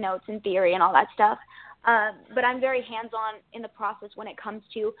music notes and theory and all that stuff. But I'm very hands-on in the process when it comes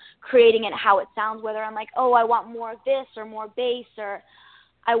to creating it how it sounds, whether I'm like, oh, I want more of this or more bass, or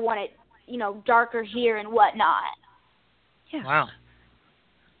I want it, darker here and whatnot. Yeah. Wow.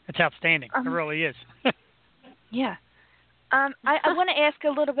 That's outstanding. It really is. Yeah. I want to ask a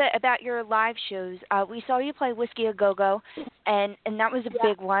little bit about your live shows. We saw you play Whiskey A Go-Go, and that was a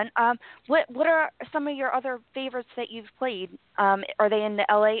big one. What are some of your other favorites that you've played? Are they in the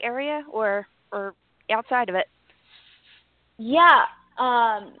LA area or outside of it? Yeah.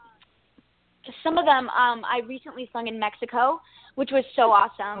 Some of them I recently sung in Mexico, which was so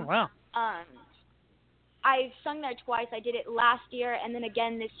awesome. Oh, wow. I sung there twice. I did it last year and then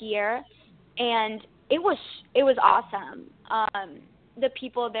again this year, and it was awesome. The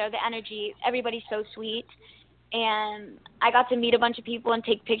people there, the energy, everybody's so sweet, and I got to meet a bunch of people and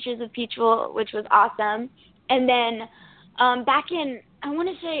take pictures of people, which was awesome. And then back in, I want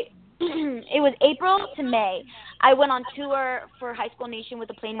to say, it was April to May, I went on tour for High School Nation with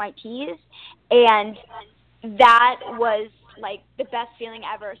the Plain White Tees, and that was, like, the best feeling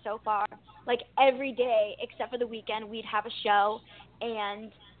ever so far. Like, every day, except for the weekend, we'd have a show,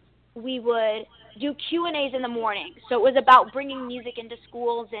 and we would do Q&As in the morning. So it was about bringing music into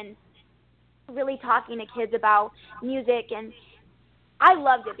schools and really talking to kids about music. And I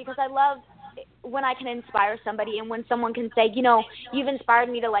loved it because I love when I can inspire somebody and when someone can say, you know, you've inspired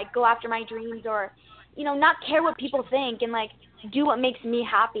me to, like, go after my dreams or, you know, not care what people think and, like, do what makes me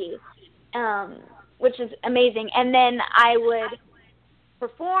happy, which is amazing. And then I would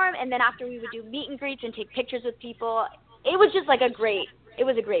perform, and then after we would do meet and greets and take pictures with people. It was just like a great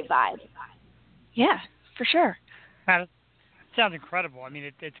vibe. Yeah, for sure. That sounds incredible. I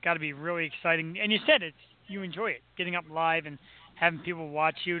mean, it's got to be really exciting. And you said you enjoy it, getting up live and having people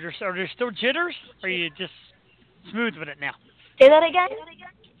watch you. Are there still jitters, or are you just smooth with it now? Say that again?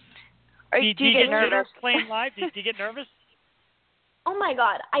 Do you get nervous jitters playing live? Do you get nervous? Oh, my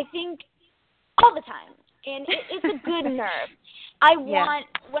God. I think all the time. And it's a good nerve. I want,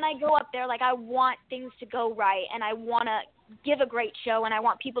 when I go up there, like, I want things to go right, and I want to give a great show, and I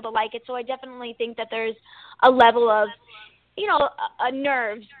want people to like it. So I definitely think that there's a level of, you know, a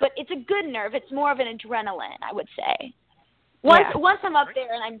nerves, but it's a good nerve. It's more of an adrenaline, I would say. Once I'm up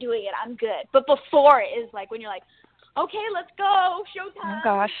there and I'm doing it, I'm good. But before it is like when you're like, okay, let's go, showtime. Oh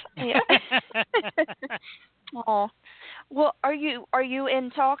gosh. Yeah. Oh. Well, are you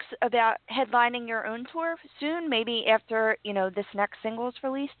in talks about headlining your own tour soon? Maybe after, you know, this next single is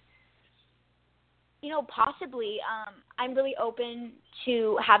released? You know, possibly. I'm really open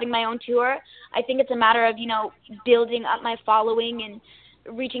to having my own tour. I think it's a matter of, you know, building up my following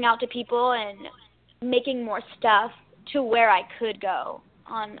and reaching out to people and making more stuff to where I could go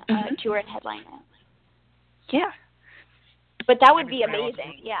on a tour and headline it. Yeah. But that would be amazing,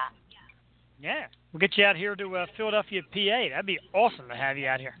 awesome. Yeah. Yeah. We'll get you out here to Philadelphia, PA. That'd be awesome to have you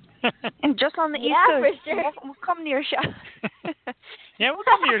out here. And just on the East Coast. For sure. We'll come to your show. Yeah, we'll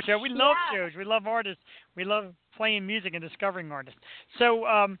come to your show. We love shows. We love artists. We love playing music and discovering artists. So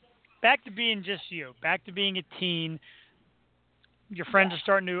back to being just you, back to being a teen. Your friends are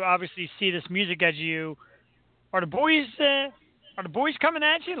starting to obviously see this music as you. Are the boys coming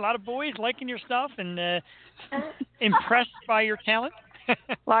at you? A lot of boys liking your stuff and impressed by your talent? A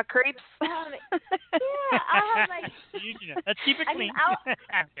lot of creeps. Yeah, I'll have like. Let's keep it clean.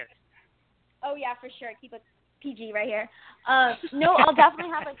 Oh yeah, for sure. Keep it PG right here. No, I'll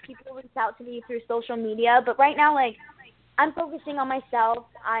definitely have like people reach out to me through social media. But right now, like, I'm focusing on myself.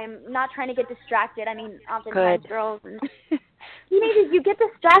 I'm not trying to get distracted. I mean, oftentimes girls and teenagers, you get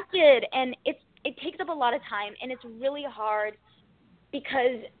distracted, and it takes up a lot of time, and it's really hard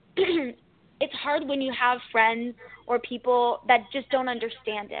because. It's hard when you have friends or people that just don't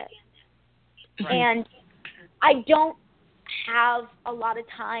understand it. Right. And I don't have a lot of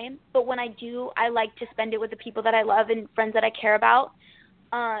time, but when I do, I like to spend it with the people that I love and friends that I care about.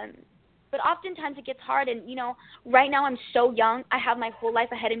 But oftentimes it gets hard, and, you know, right now I'm so young. I have my whole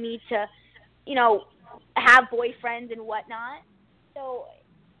life ahead of me to, you know, have boyfriends and whatnot. So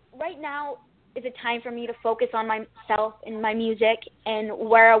right now is a time for me to focus on myself and my music and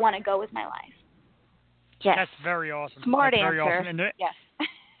where I want to go with my life. Yes. That's very awesome. Smart That's answer. Very awesome. And yes.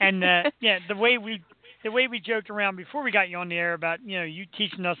 And the way we joked around before we got you on the air about, you know, you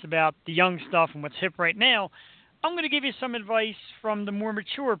teaching us about the young stuff and what's hip right now, I'm going to give you some advice from the more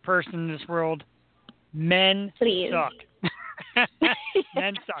mature person in this world. Men suck.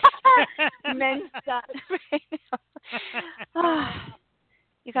 Men suck. Men suck.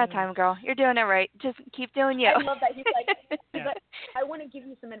 You got time, girl. You're doing it right. Just keep doing you. I love that. He's like, I want to give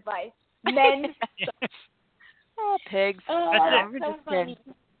you some advice. Men suck. Oh, pigs. That's so funny.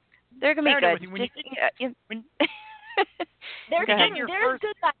 They're going to be good. There's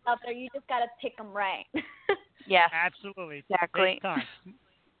good guys out there. You just got to pick them right. Yeah. Absolutely. Exactly.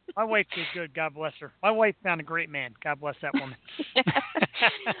 My wife is good. God bless her. My wife found a great man. God bless that woman.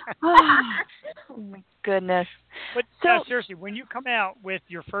 Oh, my goodness. But seriously, when you come out with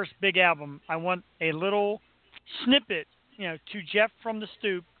your first big album, I want a little snippet, you know, to Jeff from the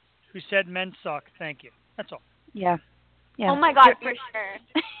Stoop, who said men suck. Thank you. That's all. Yeah. Oh my God, for sure.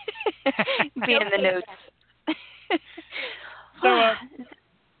 Be in the notes. So,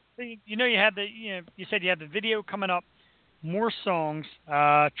 you know, you said you had the video coming up, more songs,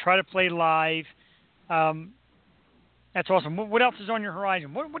 try to play live. That's awesome. What else is on your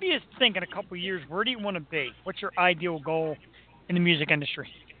horizon? What do you think in a couple of years? Where do you want to be? What's your ideal goal in the music industry?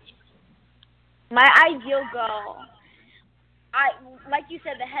 My ideal goal, like you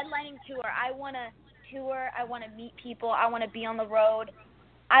said, the headlining tour. I want to tour. I want to meet people. I want to be on the road.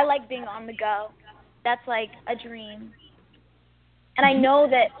 I like being on the go. That's like a dream. And I know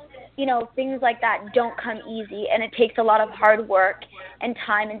that, you know, things like that don't come easy, and it takes a lot of hard work and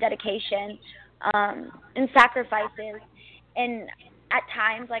time and dedication and sacrifices. And at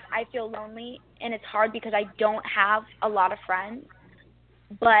times, like, I feel lonely, and it's hard because I don't have a lot of friends.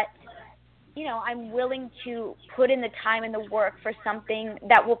 But, you know, I'm willing to put in the time and the work for something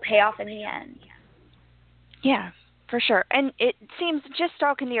that will pay off in the end. Yeah, for sure. And it seems, just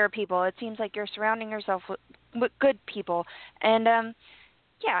talking to your people, it seems like you're surrounding yourself with good people. And,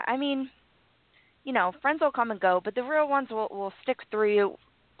 yeah, I mean, you know, friends will come and go, but the real ones will stick through you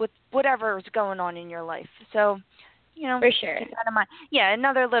with whatever is going on in your life. So, you know, For sure. keep that in mind. Yeah,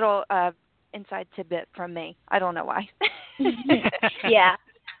 another little inside tidbit from me. I don't know why. Yeah.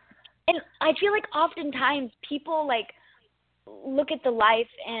 And I feel like oftentimes people, like, look at the life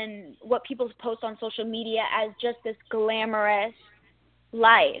and what people post on social media as just this glamorous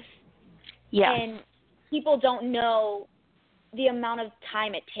life. Yeah. And people don't know the amount of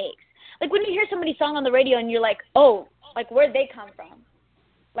time it takes. Like, when you hear somebody's song on the radio and you're like, oh, like, where'd they come from?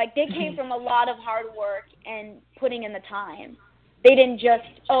 Like, they came from a lot of hard work and putting in the time. They didn't just,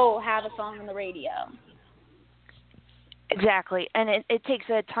 have a song on the radio. Exactly, and it takes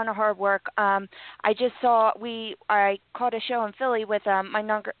a ton of hard work. I just saw I caught a show in Philly with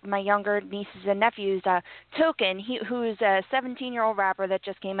my younger nieces and nephews. Token, who's a 17-year-old rapper that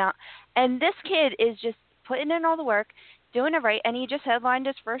just came out, and this kid is just putting in all the work, doing it right, and he just headlined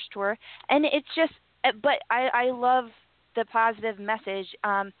his first tour, and it's just. But I love the positive message.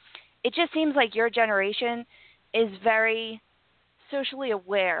 It just seems like your generation is very socially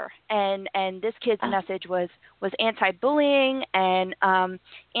aware, and this kid's message was anti-bullying and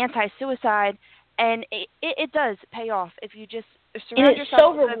anti-suicide, and it does pay off if you just surround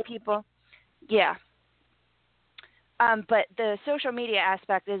yourself with good people. Yeah. But the social media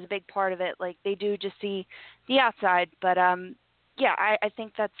aspect is a big part of it. Like, they do just see the outside, but yeah, I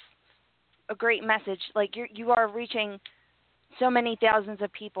think that's a great message. Like, you are reaching so many thousands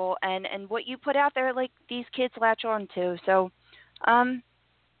of people, and what you put out there, like, these kids latch on to. So,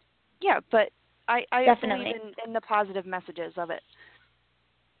 yeah, but I Definitely believe in the positive messages of it.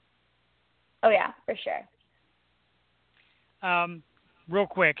 Oh, yeah, for sure. Real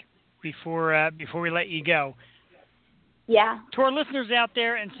quick, before we let you go. Yeah. To our listeners out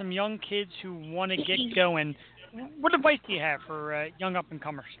there and some young kids who want to get going, what advice do you have for young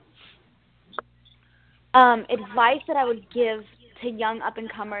up-and-comers? Advice that I would give to young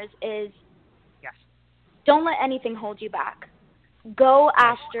up-and-comers is yes. Don't let anything hold you back. Go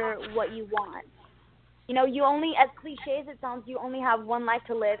after what you want. You know, you only, as cliche as it sounds, you only have one life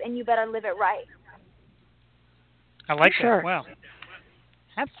to live, and you better live it right. I like sure. that. Wow.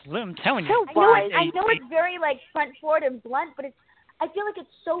 Absolutely. I'm telling So you. I know it's very, like, front forward and blunt, but I feel like it's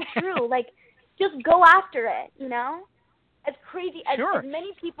so true. Like, just go after it, you know? As crazy as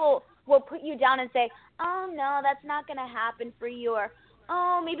many people will put you down and say, oh, no, that's not going to happen for you, or,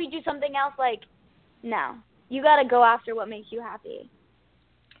 oh, maybe do something else. Like, no. You got to go after what makes you happy.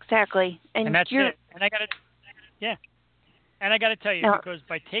 Exactly. And that's it. And I got to, yeah. And I got to tell you, because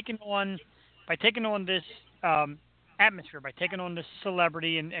by taking on this atmosphere, by taking on this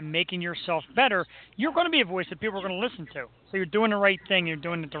celebrity and making yourself better, you're going to be a voice that people are going to listen to. So you're doing the right thing. You're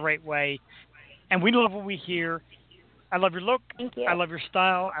doing it the right way. And we love what we hear. I love your look. Thank you. I love your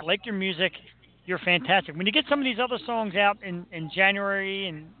style. I like your music. You're fantastic. When you get some of these other songs out in January,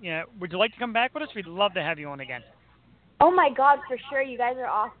 and would you like to come back with us? We'd love to have you on again. Oh my God, for sure. You guys are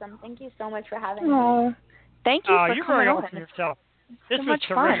awesome. Thank you so much for having me. Thank you for you're coming very on. awesome yourself. This so was much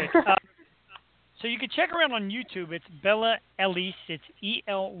terrific. Fun. So you can check her out on YouTube. It's Bella Elysee. It's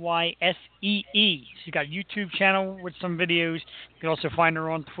Elyssee. She's got a YouTube channel with some videos. You can also find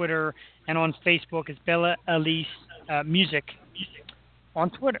her on Twitter and on Facebook. It's Bella Elysee Music on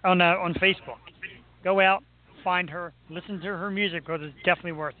Twitter on Facebook. Go out, find her, listen to her music, because it's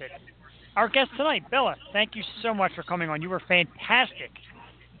definitely worth it. Our guest tonight, Bella, thank you so much for coming on. You were fantastic.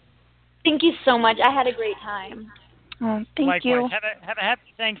 Thank you so much. I had a great time. Oh, thank Likewise. you. Have a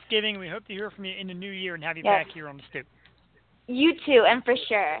happy Thanksgiving. We hope to hear from you in the new year and have you back here on the Stoop. You too, and for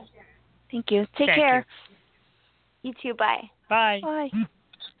sure. Thank you. Take Thank care. You too. Bye. Bye. Bye.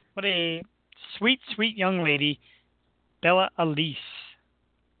 What a sweet, sweet young lady, Bella Elysee.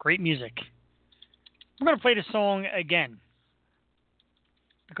 Great music. We're going to play the song again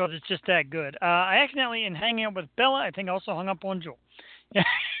because it's just that good. I accidentally, in hanging up with Bella, I think I also hung up on Jewel.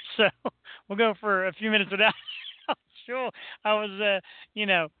 So we'll go for a few minutes without Jewel. I was,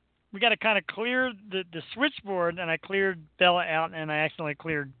 we got to kind of clear the switchboard, and I cleared Bella out, and I accidentally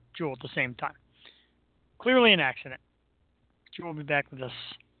cleared Jewel at the same time. Clearly an accident. Jewel will be back with us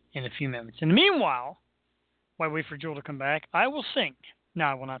in a few minutes. In the meanwhile, while I wait for Jewel to come back, I will sing. No,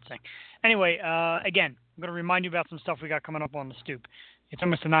 I will not sing. Anyway, again, I'm going to remind you about some stuff we got coming up on the Stoop. It's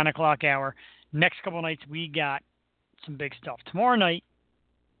almost the 9 o'clock hour. Next couple of nights, we got some big stuff. Tomorrow night,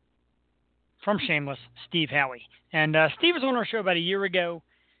 from Shameless, Steve Howie. And Steve was on our show about a year ago.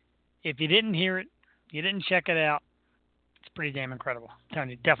 If you didn't hear it, you didn't check it out, it's pretty damn incredible. I'm telling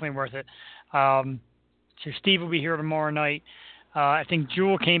you, definitely worth it. So Steve will be here tomorrow night. I think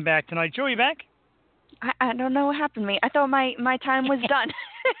Jewel came back tonight. Jewel, you back? I don't know what happened to me. I thought my time was done.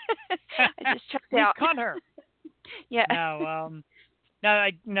 I just checked out. We cut her. Yeah.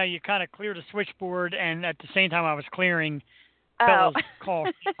 No, you kind of cleared the switchboard, and at the same time I was clearing, Bella's call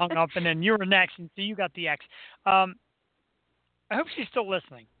hung up, and then you were next, and so you got the X. I hope she's still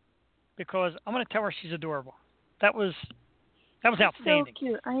listening, because I'm going to tell her she's adorable. That was outstanding. So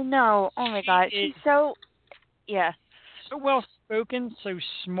cute. I know. Oh my God. She's so, yeah. So well spoken, so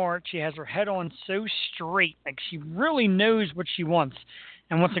smart. She has her head on so straight. Like, she really knows what she wants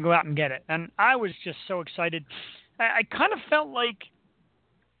and wants to go out and get it. And I was just so excited. I kind of felt like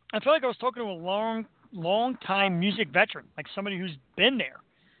I was talking to a long time music veteran, like somebody who's been there.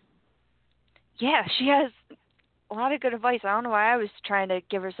 Yeah, she has a lot of good advice. I don't know why I was trying to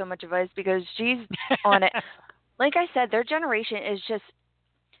give her so much advice, because she's on it. Like I said, their generation is just,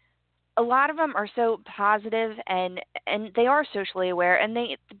 a lot of them are so positive, and they are socially aware,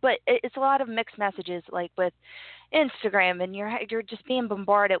 but it's a lot of mixed messages, like with Instagram, and you're just being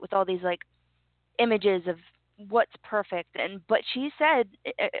bombarded with all these like images of what's perfect, but she said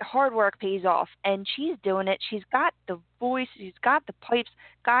hard work pays off, and she's doing it. She's got the voice, she's got the pipes.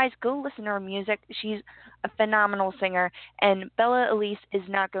 Guys, go listen to her music. She's a phenomenal singer, and Bella Elysee is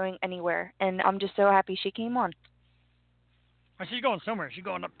not going anywhere, and I'm just so happy she came on. Well, she's going somewhere. She's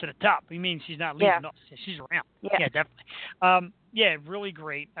going up to the top. You mean she's not leaving us? She's around. Yeah, definitely. Yeah, really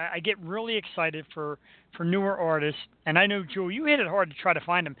great. I get really excited for newer artists, and I know, Jewel, you hit it hard to try to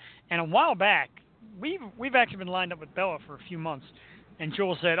find them. And a while back, we've actually been lined up with Bella for a few months, and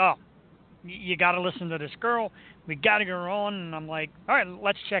Jewel said, "Oh, you got to listen to this girl. We got to get her on." And I'm like, "All right,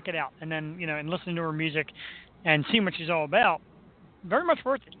 let's check it out." And then, and listening to her music and seeing what she's all about, very much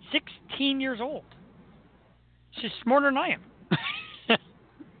worth it. 16 years old. She's smarter than I am.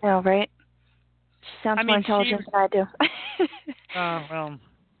 Oh, right. She sounds more intelligent than I do.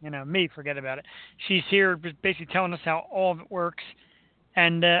 Well, me, forget about it. She's here basically telling us how all of it works,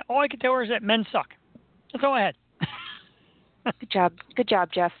 and all I could tell her is that men suck. That's all I had. Good job,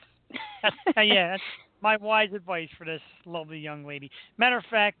 Jeff. That's my wise advice for this lovely young lady. Matter of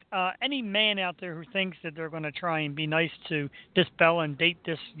fact, any man out there who thinks that they're going to try and be nice to this Bella and date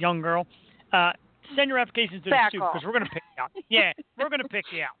this young girl, send your applications to the Stoop, because we're going to pick you out. Yeah, we're going to pick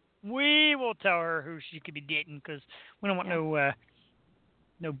you out. We will tell her who she could be dating, because we don't want no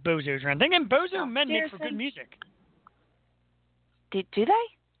bozos around. Thinking bozo men make for good music. Do they?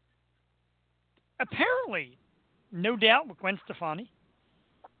 Apparently. No doubt with Gwen Stefani.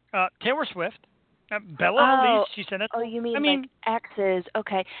 Taylor Swift. Bella Elysee, she said that. Oh, you mean like exes.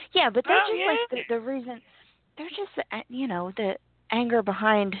 Okay. Yeah, but they're just like the reason. They're just, the anger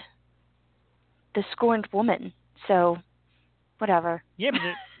behind the scorned woman. So, whatever. Yeah, but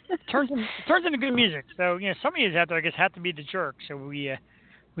it turns into good music. So, some of you out there, I guess, have to be the jerk. So we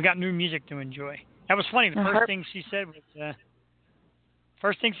got new music to enjoy. That was funny. The first thing she said was,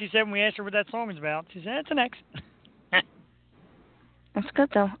 when we asked her what that song was about, she said, "It's an ex." That's good,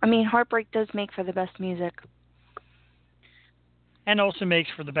 though. I mean, heartbreak does make for the best music. And also makes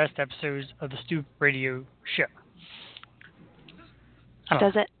for the best episodes of the Stoop Radio Show.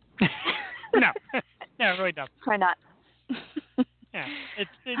 Does it? No, it really doesn't. Why not? Yeah, it's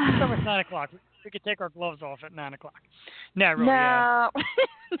almost 9 o'clock. We could take our gloves off at 9 o'clock. No, really. No.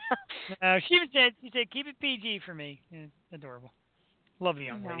 She said, keep it PG for me. Yeah, adorable. Lovely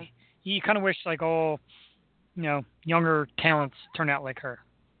young lady. You kind of wish, like, all, younger talents turn out like her.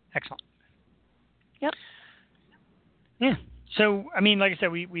 Excellent. Yep. Yeah. So, I mean, like I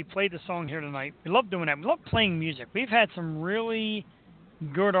said, we played the song here tonight. We love doing that. We love playing music. We've had some really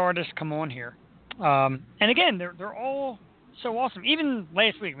good artists come on here. And again, they're all so awesome. Even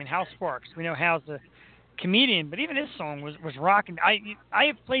last week, Hal Sparks. We know Hal's a comedian, but even his song was rocking. I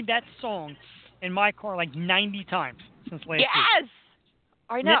have played that song in my car like 90 times since last week. Yes!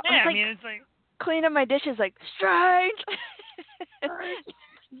 I know. Yeah, it's like cleaning up my dishes, like, strange.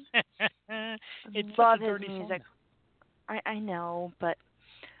 It's love such a his dirty music. Song. I know, but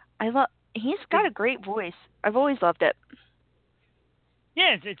he's got a great voice. I've always loved it.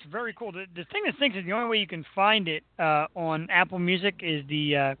 Yeah, it's very cool. The thing that stinks is the only way you can find it on Apple Music is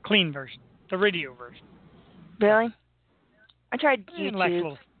the clean version, the radio version. Really? I tried YouTube.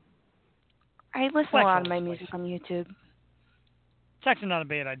 Little, I listen to a lot of my music on YouTube. It's actually not a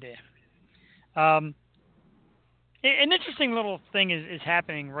bad idea. An interesting little thing is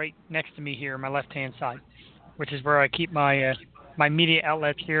happening right next to me here on my left-hand side. which is where I keep my my media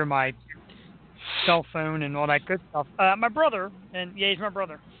outlets here, my cell phone and all that good stuff. My brother, and yeah, he's my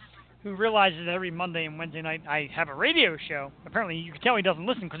brother, who realizes that every Monday and Wednesday night I have a radio show. Apparently, you can tell he doesn't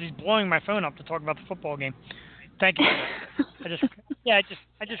listen because he's blowing my phone up to talk about the football game. Thank you for that.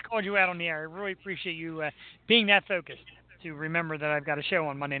 I just called you out on the air. I really appreciate you being that focused to remember that I've got a show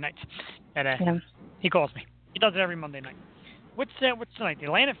on Monday nights. That he calls me. He does it every Monday night. What's tonight? The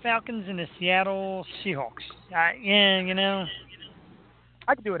Atlanta Falcons and the Seattle Seahawks. Yeah, you know,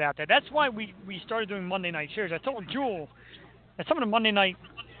 I could do it out there. That's why we started doing Monday night shows. I told Jewel that some of the Monday night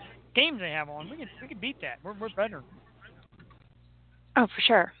games they have on, we could beat that. We're better. Oh, for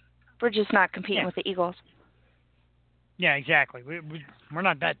sure. We're just not competing with the Eagles. Yeah, exactly. We're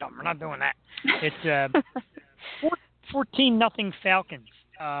not that dumb. We're not doing that. It's 14-0 Falcons.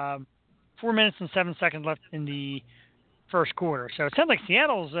 4 minutes and 7 seconds left in the first quarter. So it sounds like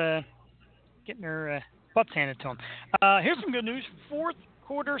Seattle's getting their butts handed to them. Here's some good news. Fourth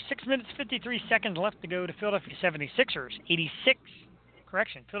quarter, 6 minutes, 53 seconds left to go to Philadelphia 76ers, 86.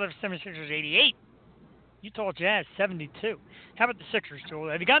 Correction, Philadelphia 76ers, 88. Utah Jazz, 72. How about the Sixers,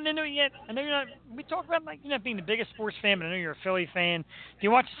 Joel? Have you gotten into it yet? I know you're not. We talked about you're not being the biggest sports fan, but I know you're a Philly fan. Do you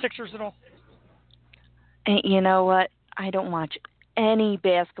watch the Sixers at all? You know what? I don't watch any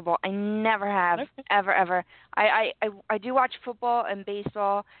basketball. I never have, ever. I do watch football and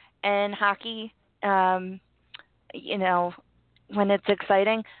baseball and hockey. You know, when it's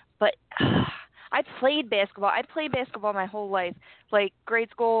exciting, but I played basketball. I played basketball my whole life, like grade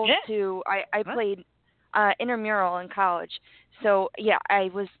school to I played intramural in college. So yeah, I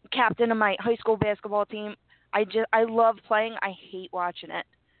was captain of my high school basketball team. I love playing. I hate watching it.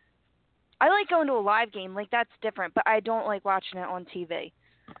 I like going to a live game, like that's different, but I don't like watching it on TV.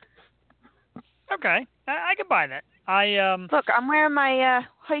 Okay, I can buy that. Look, I'm wearing my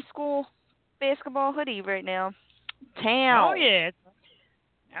high school basketball hoodie right now. Town. Oh yeah.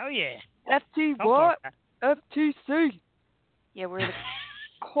 FT what? FTC. Yeah, we're the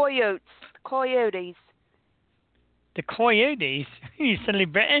Coyotes. Coyotes. The Coyotes? You suddenly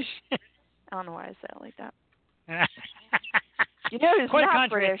British? I don't know why I said it like that. You know who's Quite not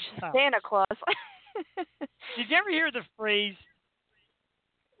British? Santa Claus. Did you ever hear the phrase,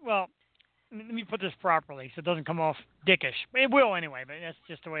 well, let me put this properly so it doesn't come off dickish. It will anyway, but that's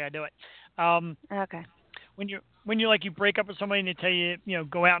just the way I do it. Okay. When you like you break up with somebody and they tell you,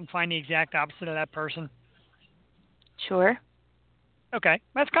 go out and find the exact opposite of that person. Sure. Okay,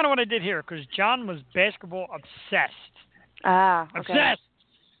 that's kind of what I did here because John was basketball obsessed. Ah, okay.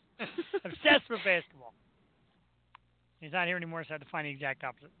 Obsessed with basketball. He's not here anymore, so I had to find the exact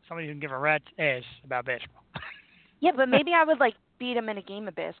opposite. Somebody who can give a rat's ass about basketball. Yeah, but maybe I would beat him in a game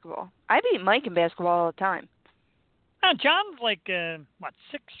of basketball. I beat Mike in basketball all the time. John's like 6'5",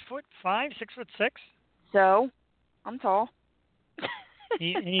 6'6". So, I'm tall.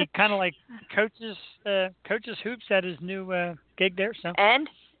 he kind of like coaches hoops at his new gig there. So and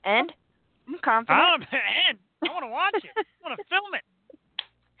I'm confident. I want to watch it. I want to film it.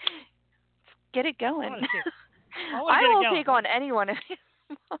 Get it going. I will take on anyone if you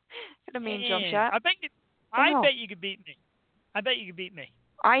get a mean jump shot. I bet you could beat me. I bet you could beat me.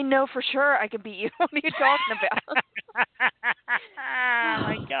 I know for sure I can beat you. What are you talking about? Oh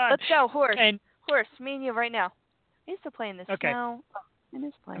my God. Let's go, horse. Horse, me and you right now. I used to play in the snow. In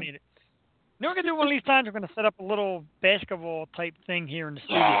this plane. You know what we're gonna do one of these times? We're gonna set up a little basketball type thing here in the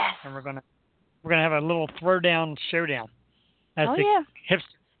studio, and we're gonna have a little throwdown showdown. Hipster. Is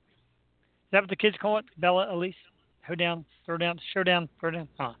that what the kids call it? Bella Elysee? Hoedown, throwdown, showdown, throwdown.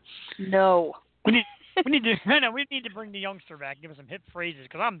 Huh. No. We need to bring the youngster back. Give us some hip phrases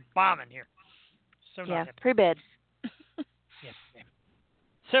because I'm bombing here. So yeah, pretty bad. Yeah.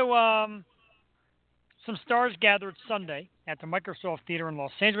 So some stars gathered Sunday at the Microsoft Theater in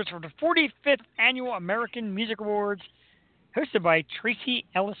Los Angeles for the 45th Annual American Music Awards, hosted by Tracy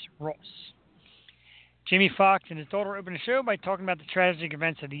Ellis Ross. Jamie Foxx and his daughter opened the show by talking about the tragic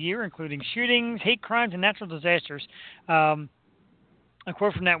events of the year, including shootings, hate crimes, and natural disasters. A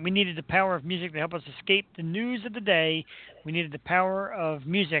quote from that: "We needed the power of music to help us escape the news of the day. We needed the power of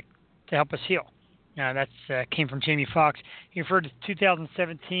music to help us heal." That came from Jamie Foxx. He referred to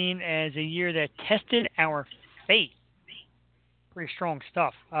 2017 as a year that tested our faith. Pretty strong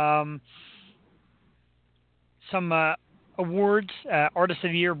stuff. Some awards: Artist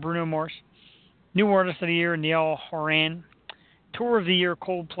of the Year, Bruno Mars. New Artist of the Year, Niall Horan. Tour of the Year,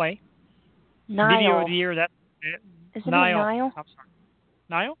 Coldplay. Niall. Video of the Year, that Isn't it Niall? I'm sorry.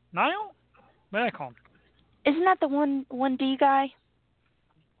 Niall? What did I call him? Isn't that the 1D guy?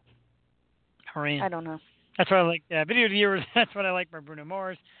 Horan. I don't know. That's what I like. Video of the Year, that's what I like by Bruno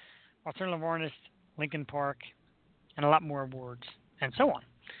Mars. Alternative Artist Linkin Park, and a lot more awards, and so on.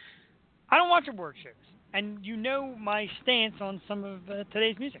 I don't watch award shows, and you know my stance on some of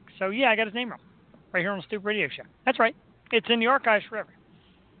today's music. So yeah, I got his name wrong, right here on the Stoop Radio Show. That's right. It's in the archives forever.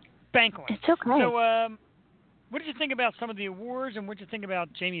 Bank on it. It's okay. So, what did you think about some of the awards, and what did you think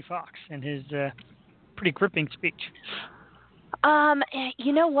about Jamie Foxx and his pretty gripping speech?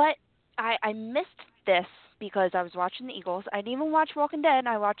 You know what? I missed this because I was watching the Eagles. I didn't even watch Walking Dead.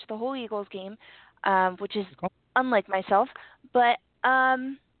 I watched the whole Eagles game, which is unlike myself. But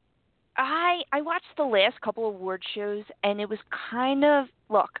I watched the last couple of award shows, and it was kind of,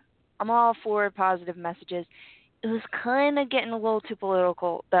 look, I'm all for positive messages. It was kind of getting a little too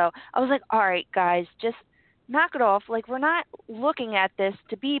political, though. I was like, all right, guys, just knock it off. Like, we're not looking at this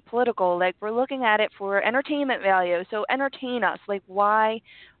to be political. Like, we're looking at it for entertainment value. So entertain us. Like, why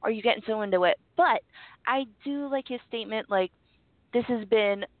are you getting so into it? But I do like his statement, like, this has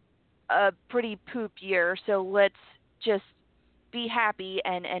been a pretty poop year, so let's just be happy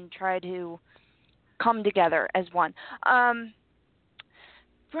and try to come together as one.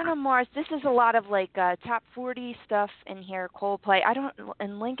 Bruno Mars, this is a lot of like top 40 stuff in here. Coldplay,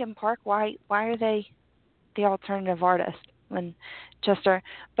 and Linkin Park. Why are they the alternative artist when Chester?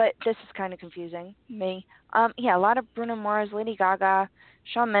 But this is kind of confusing me. Yeah, a lot of Bruno Mars, Lady Gaga,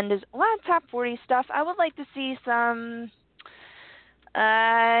 Shawn Mendes, a lot of top 40 stuff. I would like to see some,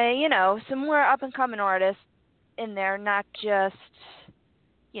 some more up and coming artists in there, not just,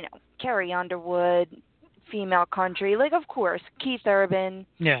 Carrie Underwood, female country. Like, of course, Keith Urban.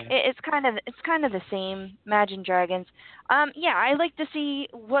 Yeah. It's kind of the same. Imagine Dragons. Yeah, I like to see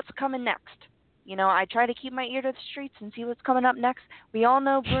what's coming next. I try to keep my ear to the streets and see what's coming up next. We all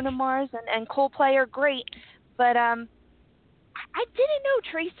know Bruno Mars and Coldplay are great, but I didn't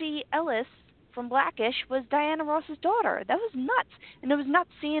know Tracy Ellis from Blackish was Diana Ross's daughter. That was nuts, and it was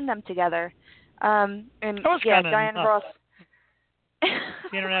nuts seeing them together. And yeah, Diana nuts. Ross.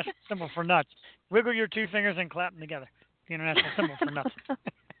 The international symbol for nuts. Wiggle your two fingers and clap them together. The international symbol for nuts.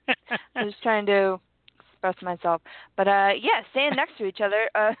 I was trying to express myself, but yeah, standing next to each other,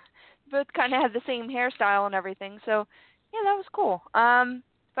 both kind of had the same hairstyle and everything. So yeah, that was cool.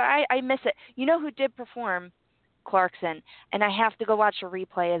 But I miss it. You know who did perform? Clarkson, and I have to go watch a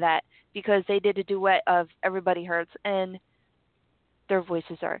replay of that because they did a duet of Everybody Hurts, and their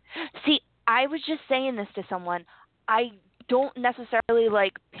voices are. See, I was just saying this to someone. I don't necessarily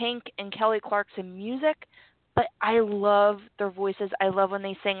like Pink and Kelly Clarkson music, but I love their voices. I love when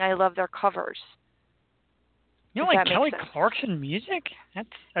they sing. I love their covers. You don't like Kelly Clarkson music? That's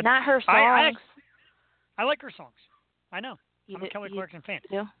not her songs. I like her songs. I know. I'm a Kelly Clarkson fan.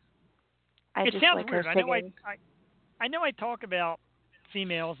 Do? It sounds like weird. I know I talk about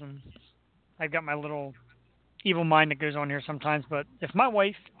females, and I've got my little evil mind that goes on here sometimes, but if my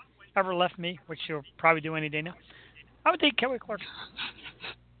wife ever left me, which she'll probably do any day now, I would take Kelly Clarkson.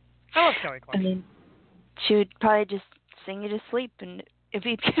 I love Kelly Clarkson. I mean, she would probably just sing you to sleep, and it'd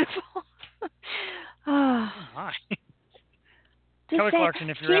be beautiful. Oh, my. Kelly Clarkson,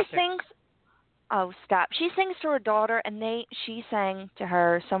 if you're out there. Sings, oh, stop. She sings to her daughter, and she sang to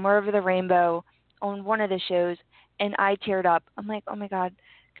her Somewhere Over the Rainbow on one of the shows, and I teared up. I'm like, oh, my God,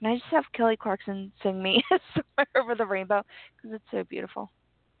 can I just have Kelly Clarkson sing me Somewhere Over the Rainbow? Because it's so beautiful.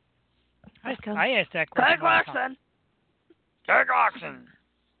 I asked that question. Kelly Clarkson. Kelly Clarkson.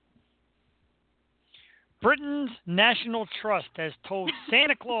 Britain's National Trust has told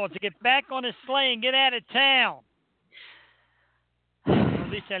Santa Claus to get back on his sleigh and get out of town.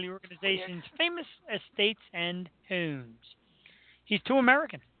 Released at the organization's famous estates and homes. He's too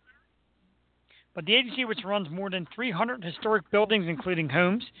American. But the agency, which runs more than 300 historic buildings, including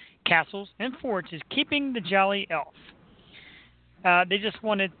homes, castles, and forts, is keeping the jolly elf. They just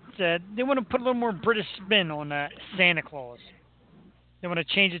wanted they want to put a little more British spin on Santa Claus. They want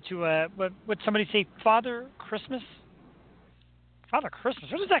to change it to what somebody say, Father Christmas? Father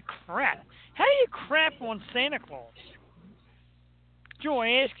Christmas? What is that crap? How do you crap on Santa Claus? Joe, I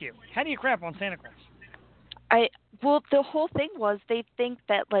ask you, how do you crap on Santa Claus? Well, the whole thing was they think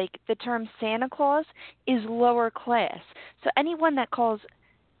that like the term Santa Claus is lower class. So anyone that calls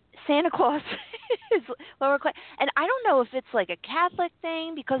Santa Claus is lower class. And I don't know if it's like a Catholic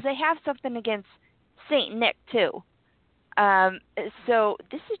thing because they have something against Saint Nick too. So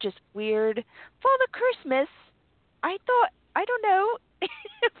this is just weird. Father Christmas, I don't know,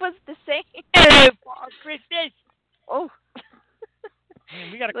 it was the same. Hello, Father Christmas. Oh.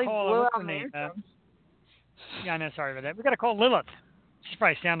 Man, we got to like call what's her name? Yeah, I know. Sorry about that. We got to call Lilith. She's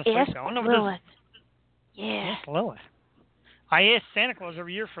probably sound asleep. Yes, I don't know Lilith. Yeah. Yes, Lilith. I ask Santa Claus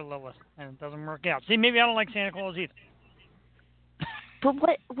every year for Lilith, and it doesn't work out. See, maybe I don't like Santa Claus either. But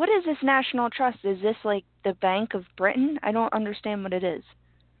what is this National Trust? Is this like the Bank of Britain? I don't understand what it is.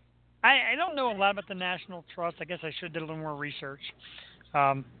 I don't know a lot about the National Trust. I guess I should have did a little more research.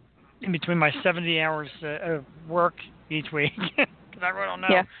 In between my 70 hours of work each week, because I really don't know.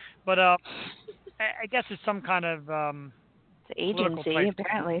 Yeah. But I guess it's some kind of It's an agency,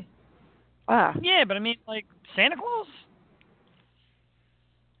 apparently. Wow. Yeah, but I mean, like Santa Claus.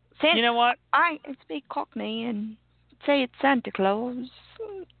 You know what? I speak Cockney and say it's Santa Claus.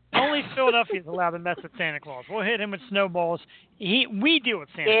 Only Philadelphia's allowed to mess with Santa Claus. We'll hit him with snowballs. We deal with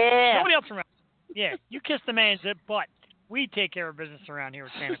Santa Claus. Nobody else around. Yeah, you kiss the man's butt. We take care of business around here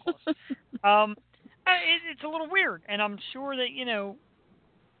with Santa Claus. It's a little weird, and I'm sure that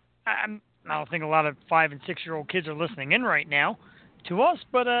I don't think a lot of 5- and 6-year-old kids are listening in right now to us,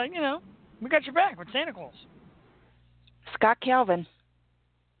 but we got your back with Santa Claus. Scott Calvin.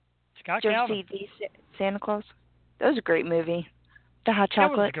 Scott Did you Calvin. ever see the Santa Claus? That was a great movie. The hot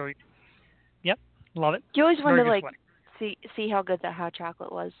That was chocolate. great. Yep, love it. You always wanted to Very see how good that hot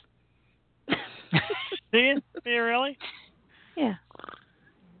chocolate was. See you? See you really? Yeah.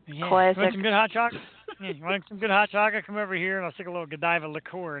 Yeah. Classic. You want some good hot chocolate? Yeah, you want some good hot chocolate? Come over here and I'll stick a little Godiva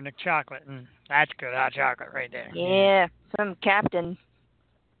liqueur in the chocolate, and that's good hot chocolate right there. Yeah. Some Captain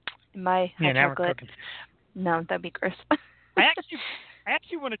in my hot now chocolate. we're cooking. No, that'd be gross. I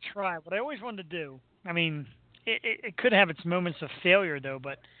actually want to try what I always wanted to do. I mean, it could have its moments of failure though,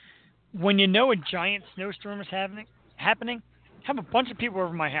 but when you know a giant snowstorm is happening, have a bunch of people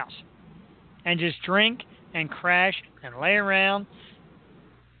over my house and just drink and crash and lay around.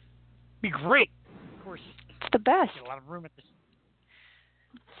 Be great. Of course, It's the best. get a lot of room at the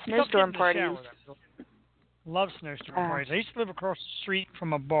Snowstorm parties. Love snowstorm parties. I used to live across the street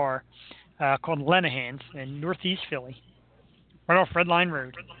from a bar called Lenahan's in Northeast Philly, right off Red Line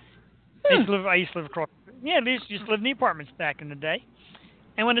Road. I used to live across. Yeah, I used to live in the apartments back in the day.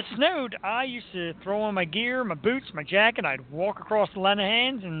 And when it snowed, I used to throw on my gear, my boots, my jacket. I'd walk across the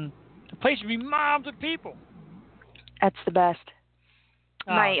Lenahan's, and the place would be mobs of people. That's the best.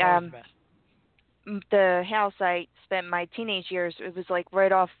 The best. The house I spent my teenage years, it was like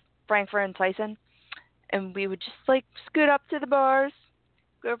right off Frankfurt and Tyson, and we would just like scoot up to the bars,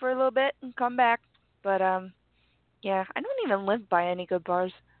 go for a little bit, and come back. But yeah, I don't even live by any good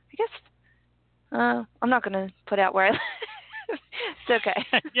bars. I guess I'm not gonna put out where I live. It's okay.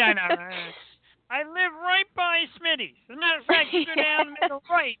 Yeah, I know. I live right by Smitty's. As a matter of fact, you go down and make a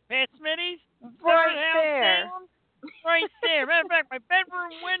right past Smitty's. Right there. Down, right there. Matter of fact, my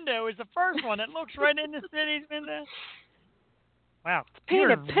bedroom window is the first one that looks right into Smitty's window. Wow.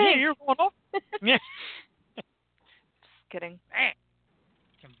 Painted pink. You're going off. Yeah. Just kidding. Man.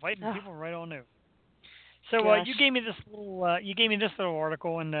 Inviting people right on over. So you gave me this little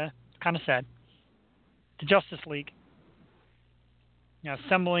article, and kind of sad. The Justice League.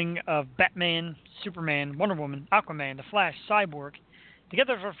 Assembling of Batman, Superman, Wonder Woman, Aquaman, The Flash, Cyborg,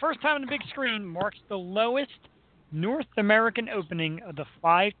 together for the first time on the big screen, marks the lowest North American opening of the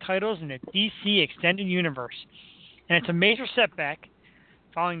 5 titles in the DC Extended Universe. And it's a major setback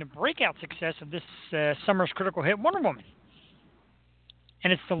following the breakout success of this summer's critical hit, Wonder Woman.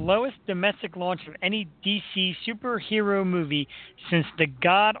 And it's the lowest domestic launch of any DC superhero movie since the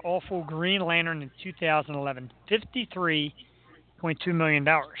god-awful Green Lantern in 2011, $53.2 million.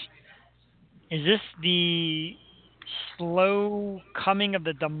 Is this the slow coming of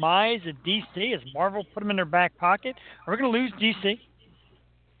the demise of DC? Has Marvel put them in their back pocket? Are we going to lose DC?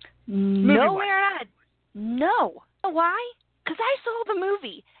 No, we're not. No. Why? Because I saw the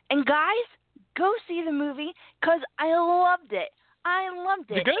movie. And guys, go see the movie because I loved it. I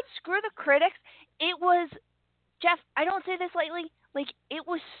loved it. Is it good? Screw the critics. It was, Jeff, I don't say this lightly, like, it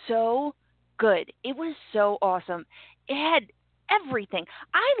was so good. It was so awesome. It had everything.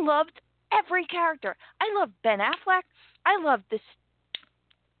 I loved every character. I loved Ben Affleck. I loved this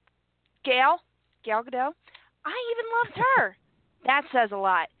Gal Gadot. I even loved her. That says a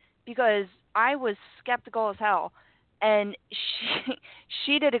lot because I was skeptical as hell, and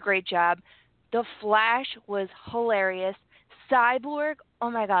she did a great job. The Flash was hilarious. Cyborg, oh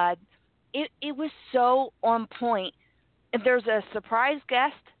my God, it was so on point. If there's a surprise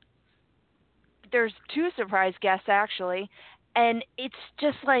guest, there's 2 surprise guests actually, and it's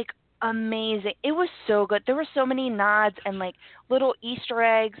just like amazing. It was so good. There were so many nods and like little Easter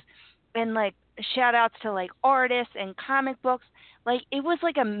eggs and like shout outs to like artists and comic books. Like it was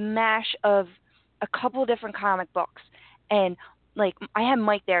like a mash of a couple different comic books, and like I had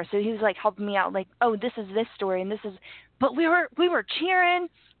Mike there, so he was like helping me out, like, oh, this is this story and this is, but we were cheering.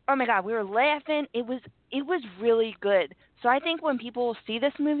 Oh my God, we were laughing. It was really good. So I think when people see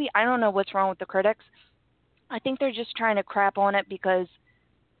this movie, I don't know what's wrong with the critics. I think they're just trying to crap on it because,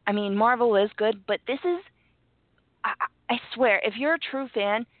 I mean, Marvel is good, but this is, I swear, if you're a true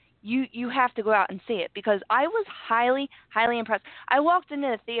fan, you have to go out and see it because I was highly, highly impressed. I walked into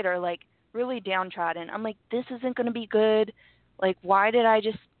the theater, like, really downtrodden. I'm like, this isn't going to be good. Like, why did I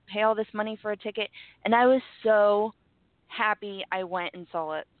just pay all this money for a ticket? And I was so happy I went and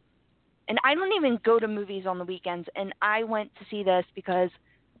saw it. And I don't even go to movies on the weekends, and I went to see this because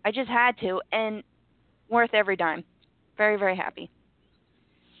I just had to, and worth every dime. Very, very happy.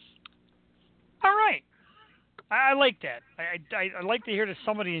 All right. I like that. I like to hear that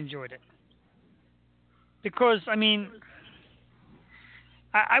somebody enjoyed it. Because, I mean,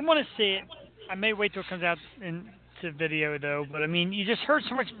 I want to see it. I may wait till it comes out into video, though. But, I mean, you just heard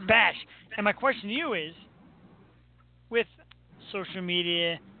so much bash. And my question to you is, with social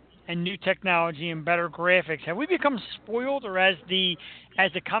media and new technology and better graphics, have we become spoiled, or as the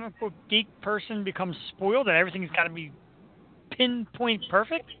comic book geek person becomes spoiled that everything's got to be pinpoint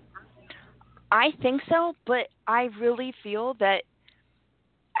perfect? I think so, but I really feel that,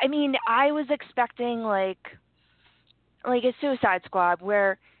 I mean, I was expecting like a Suicide Squad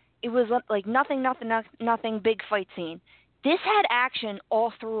where it was like nothing, big fight scene. This had action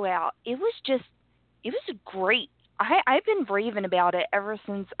all throughout. It was great. I've been raving about it ever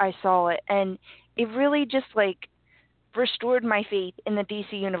since I saw it, and it really just like restored my faith in the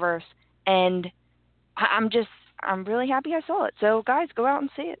DC universe, and I'm really happy I saw it. So guys, go out and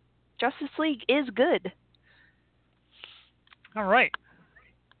see it. Justice League is good. All right.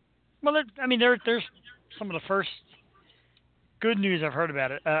 Well, there's some of the first good news I've heard about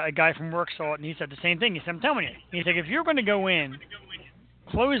it. A guy from work saw it, and he said the same thing. He said, I'm telling you. He's like, if you're going to go in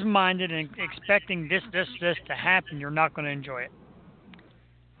closed-minded and expecting this to happen, you're not going to enjoy it.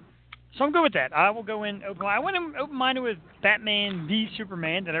 So I'm good with that. I will go in open. I went in open-minded with Batman v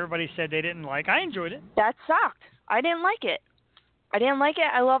Superman that everybody said they didn't like. I enjoyed it. That sucked. I didn't like it.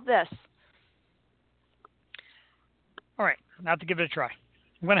 I love this. All right. Now to give it a try.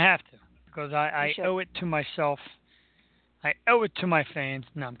 I'm going to have to because I owe it to myself. I owe it to my fans.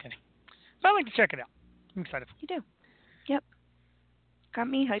 No, I'm kidding. But I'd like to check it out. I'm excited. You do. Yep. Got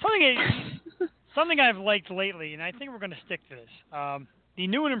me hyped. Something I've liked lately, and I think we're going to stick to this. The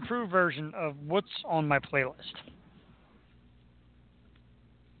new and improved version of What's on My Playlist.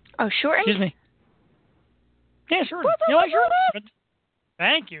 Oh, sure. Excuse me. Yeah, sure. You like sure?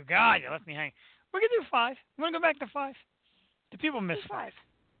 Thank you. God, you left me hang. We're going to do 5. I'm going to go back to 5. The people miss 5.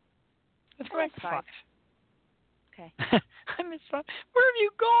 Let's go back to 5. Okay. I miss 5. Where have you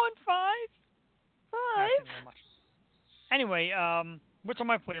gone, 5? 5? Anyway, What's on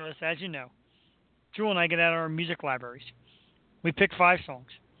My Playlist, as you know, Jewel and I get out our music libraries. We pick 5 songs.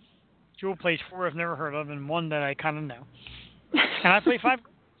 Jewel plays 4 I've never heard of and 1 that I kind of know. And I play 5.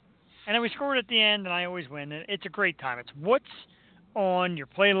 And then we score it at the end, and I always win. It's a great time. It's What's on Your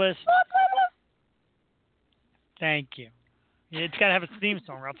Playlist. Thank you. It's got to have a theme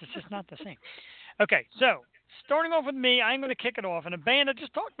song, or else it's just not the same. Okay, so starting off with me, I'm going to kick it off. And a band I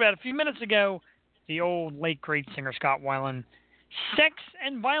just talked about a few minutes ago, the old, late, great singer Scott Weiland, Sex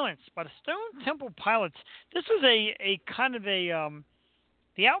and Violence by the Stone Temple Pilots. This was a kind of a,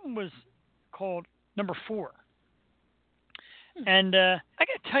 the album was called Number 4. And I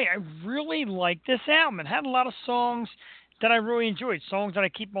got to tell you, I really liked this album. It had a lot of songs that I really enjoyed, songs that I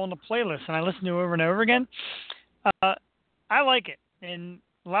keep on the playlist and I listen to over and over again. I like it, and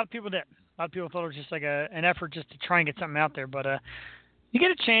a lot of people did. A lot of people thought it was just like an effort just to try and get something out there. But you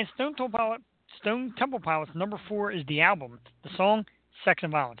get a chance. Stone Temple Pilots, Number 4 is the album. The song, Sex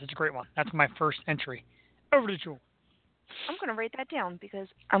and Violence. It's a great one. That's my first entry. Over to Jewel. I'm going to write that down because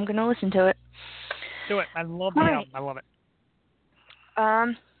I'm going to listen to it. Do it. I love the album. I love it.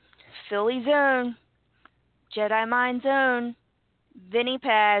 Philly Zone, Jedi Mind Zone, Vinny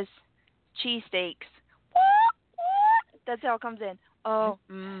Paz, Cheesesteaks. That's how it comes in. Oh,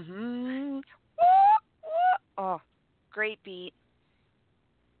 oh, great beat.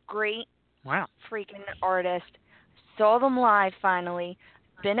 Great freaking artist. Saw them live finally.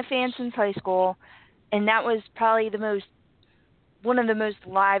 Been a fan since high school, and that was probably one of the most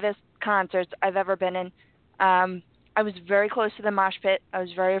livest concerts I've ever been in. I was very close to the mosh pit. I was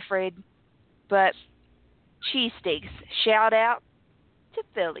very afraid. But Cheesesteaks. Shout out to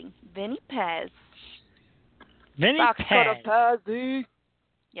Philly. Vinny Paz. Vinny Paz.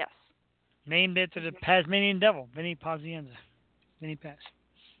 Yes. Named after the Tasmanian devil, Vinny Pazienza. Vinny Paz.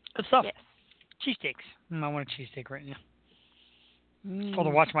 Good stuff. Yes. Cheesesteaks. I want a cheesesteak right now. It's all to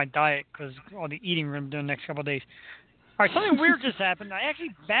watch my diet because all the eating we're going to do in the next couple of days. All right, something weird just happened. I actually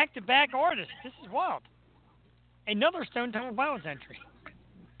back-to-back artists. This is wild. Another Stone Temple Pilots entry.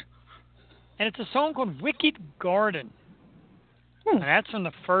 and it's a song called "Wicked Garden." And that's from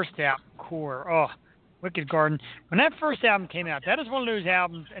the first album, Core. Oh, Wicked Garden. When that first album came out, that is one of those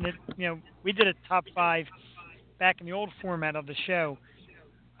albums, and we did a top 5 back in the old format of the show.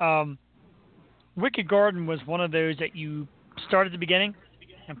 Wicked Garden was one of those that you start at the beginning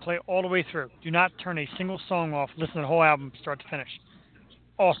and play all the way through. Do not turn a single song off. Listen to the whole album, start to finish.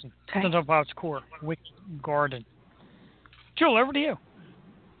 Awesome. Okay. Stone Temple Pilots Core, Wicked Garden. Jewel, over to you.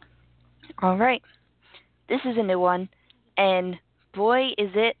 All right. This is a new one, and boy,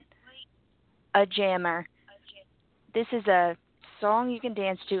 is it a jammer. This is a song you can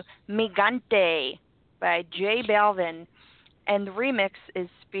dance to, Migante by J Balvin, and the remix is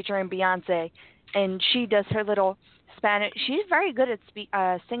featuring Beyonce, and she does her little Spanish. She's very good at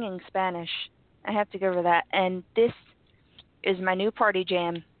singing Spanish. I have to give her that. And this is my new party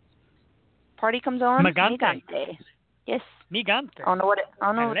jam. Party comes on. Migante. Yes. Migante. I don't know what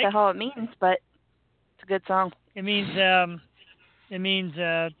the hell it means, but it's a good song. It means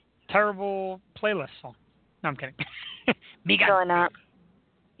terrible playlist song. No, I'm kidding. Migante. Really not.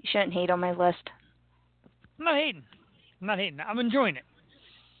 You shouldn't hate on my list. I'm not hating. I'm enjoying it.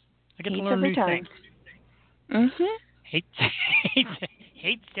 I get to Hates learn every new time. things. Mhm.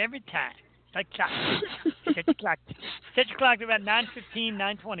 Hates every time. Like chocolate. Set your clock to about 9:15,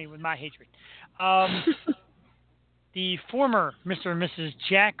 9:20 with my hatred. The former Mr. and Mrs.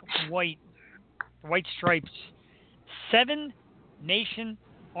 Jack White, the White Stripes, 7 Nation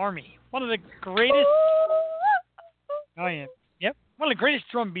Army. One of the greatest. Oh yeah. Yep. One of the greatest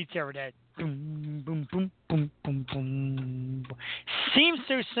drum beats ever did. Boom, boom, boom, boom, boom, boom. Seems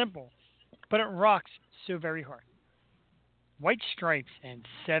so simple, but it rocks so very hard. White Stripes and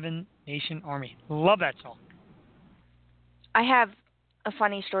 7 Nation Army. Love that song. I have a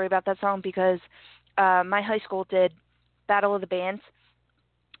funny story about that song because my high school did Battle of the Bands.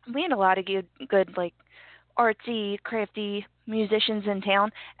 We had a lot of good like artsy, crafty musicians in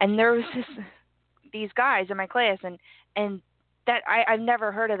town, and there was these guys in my class, and that I've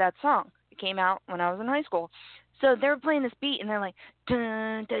never heard of that song. It came out when I was in high school. So they were playing this beat, and they're like,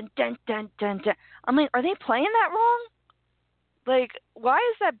 dun, dun, dun, dun, dun, dun. I'm like, are they playing that wrong? Like, why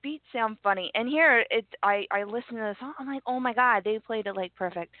does that beat sound funny? And here, I listened to the song. I'm like, oh, my God, they played it, like,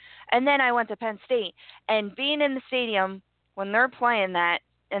 perfect. And then I went to Penn State. And being in the stadium, when they're playing that,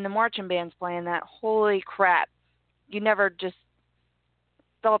 and the marching band's playing that, holy crap. You never just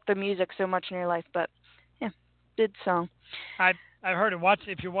felt the music so much in your life. But, yeah, good song. I've heard it.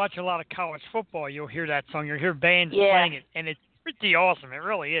 If you watch a lot of college football, you'll hear that song. You'll hear bands playing it, and it's pretty awesome. It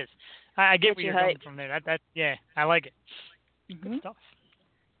really is. I get where you're going from there. Yeah, I like it. Good stuff.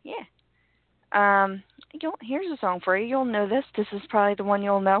 Yeah. Here's a song for you. You'll know this. This is probably the one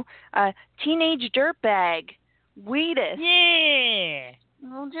you'll know. Teenage Dirtbag. Wheatus. Yeah.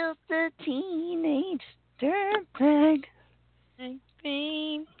 Oh, just a teenage dirtbag.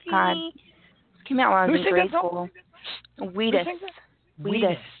 God. Came out when I was in grade school. Wheatus.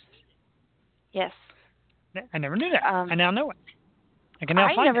 Wheatus. Yes. I never knew that. I now know it. I can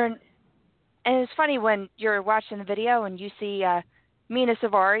now find it. And it's funny when you're watching the video and you see Mina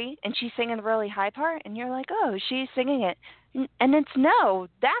Savari and she's singing the really high part, and you're like, oh, she's singing it. And it's no,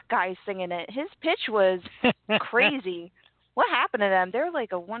 that guy's singing it. His pitch was crazy. What happened to them? They're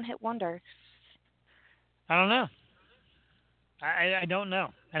like a one-hit wonder. I don't know. I don't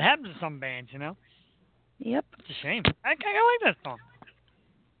know. It happens to some bands, you know? Yep. It's a shame. I like that song.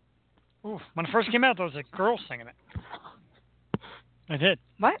 Ooh, when it first came out, there was a girl singing it. I did.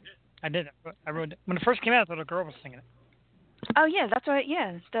 What? I did. I wrote it. When it first came out, I thought a girl was singing it. Oh, yeah, that's right.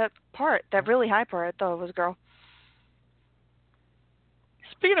 Yeah, that part, that really high part, I thought it was a girl.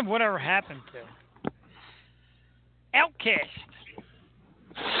 Speaking of whatever happened to Outkast.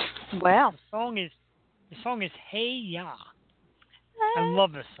 Wow. The song is Hey Ya. I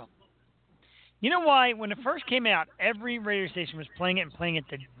love this song. You know why? When it first came out, every radio station was playing it and playing it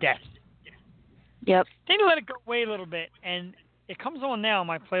to death. Yep. Then you let it go away a little bit, and it comes on now on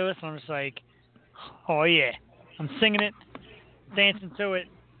my playlist, and I'm just like, oh yeah, I'm singing it, dancing to it.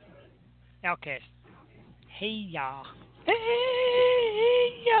 Outkast. Hey Ya.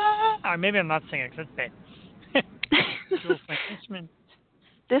 Hey Ya. Or maybe I'm not singing it because that's bad.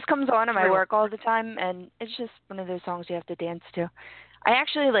 This comes on at my work all the time, and it's just one of those songs you have to dance to. I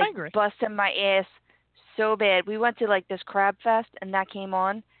actually busted my ass so bad. We went to this crab fest, and that came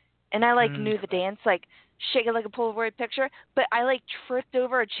on, and I knew the dance, shake it like a Polaroid picture, but I tripped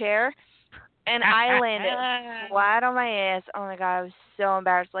over a chair, and I landed flat on my ass. Oh my God, I was so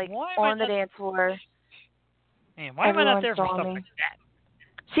embarrassed, on the dance floor. Man, why am I not there for stuff like that?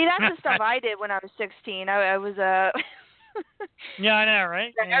 See, that's the stuff I did when I was 16. I was Yeah, I know,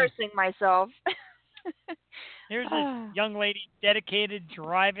 right? Yeah. Embarrassing myself. Here's this young lady, dedicated,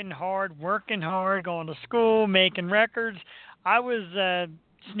 driving hard, working hard, going to school, making records. I was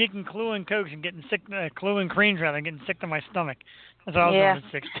sneaking Clue and Cokes and getting sick, Clue and Creams rather, and getting sick to my stomach. That's what I was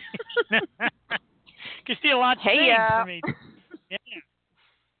doing at 16. You see, a lot's changed for me. Yeah,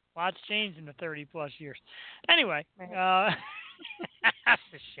 lots changed in the 30-plus years. Anyway, that's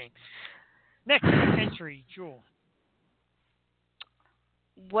a shame. Next entry, Jewel.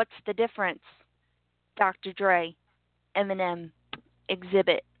 What's the difference? Dr. Dre, Eminem,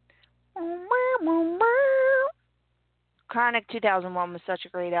 Exhibit. Chronic 2001 was such a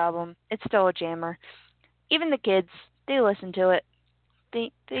great album. It's still a jammer. Even the kids, they listen to it.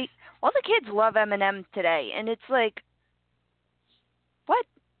 All the kids love Eminem today, and it's like, what?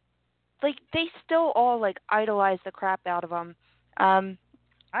 Like, they still all like idolize the crap out of him. I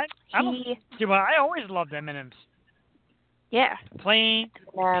always loved Eminem's. Yeah. Plain,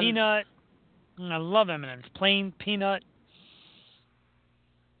 Peanut. I love Eminem's. Plain, Peanut.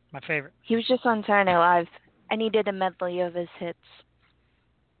 My favorite. He was just on Saturday Night Live, and he did a medley of his hits.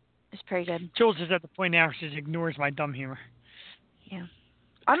 It's pretty good. Jules is at the point now where she just ignores my dumb humor. Yeah.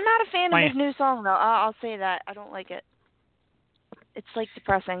 I'm not a fan of his new song, though. I'll say that. I don't like it. It's, like,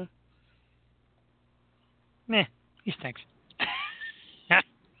 depressing. Meh. He stinks.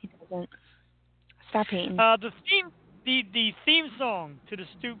 He doesn't. Stop hating. The theme song to the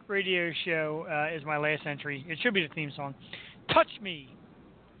Stoop radio show is my last entry. It should be the theme song. Touch Me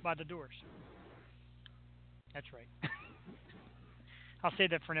by The Doors. That's right. I'll say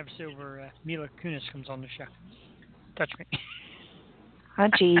that for an episode where Mila Kunis comes on the show. Touch Me. Oh,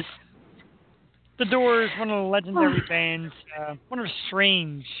 jeez. The Doors, one of the legendary bands, one of the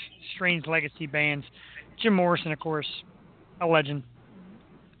strange legacy bands. Jim Morrison, of course, a legend.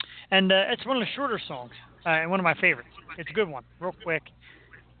 And it's one of the shorter songs, and one of my favorites. It's a good one, real quick.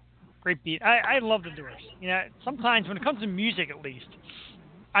 Great beat. I love The Doors. You know, sometimes when it comes to music, at least,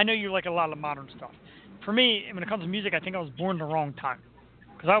 I know you like a lot of modern stuff. For me, when it comes to music, I think I was born the wrong time,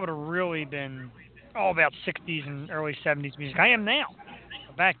 because I would have really been all about 60s and early 70s music. I am now.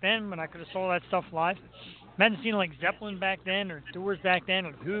 But back then, when I could have saw that stuff live, imagine seeing like Zeppelin back then, or Doors back then,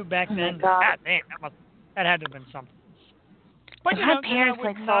 or Who back then. God damn, that had to have been something. But my parents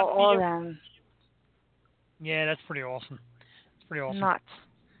like saw all of them. Yeah, that's pretty awesome. It's pretty awesome. Nuts.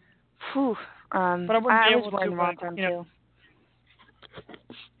 Whew. But I wouldn't be able to. Wrong time too.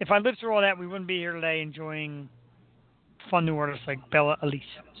 If I lived through all that, we wouldn't be here today enjoying fun new artists like Bella Elysee.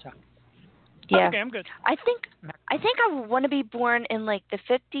 So. Yeah. Okay, I'm good. I think I would want to be born in like the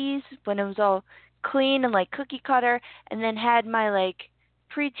 50s when it was all clean and like cookie cutter, and then had my like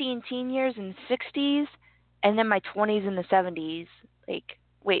preteen teen years in the 60s, and then my 20s in the 70s. Like,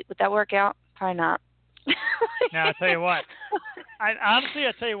 wait, would that work out? Probably not. No, I'll tell you what. Honestly,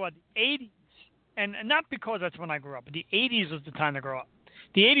 I'll tell you what. The 80s, and not because that's when I grew up, but the 80s was the time to grow up.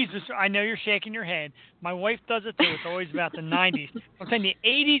 The 80s was, I know you're shaking your head. My wife does it too. It's always about the 90s. I'm saying the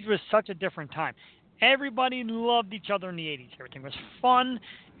 80s was such a different time. Everybody loved each other in the 80s. Everything was fun.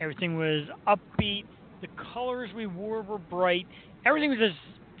 Everything was upbeat. The colors we wore were bright. Everything was just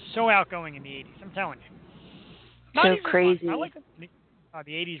so outgoing in the 80s. I'm telling you. So crazy. I like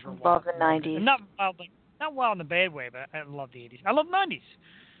the 80s were wild. Love the 90s. Not wild in a bad way, but I love the 80s. I love the 90s.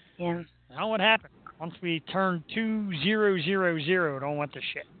 Yeah. I know what happened. Once we turned 2000, it all went to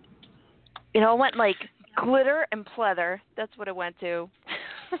shit. It all went like glitter and pleather. That's what it went to.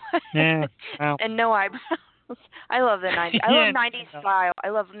 Yeah. Well. And no eyebrows. I love the 90s. I love 90s style. I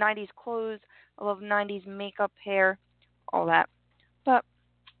love 90s clothes. I love 90s makeup, hair, all that. But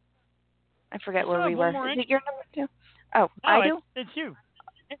I forget where we were. Is it your number 2? Oh, no, I do? It's you.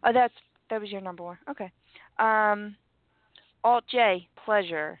 Oh, that was your number 1. Okay. Alt J,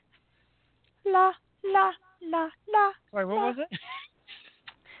 Pleasure. La, la, la, la. Wait, what was it?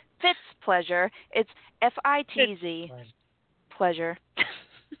 Fitz Pleasure. It's Fitz. Pleasure.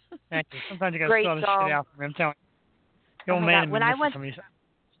 Thank you. Sometimes you got to spell this shit out for me. I'm telling you. The old man when I went,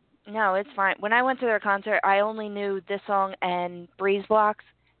 no, it's fine. When I went to their concert, I only knew this song and Breeze Blocks,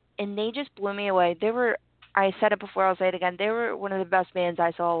 and they just blew me away. I said it before, I'll say it again, they were one of the best bands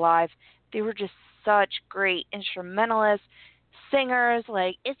I saw live. They were just such great instrumentalists, singers.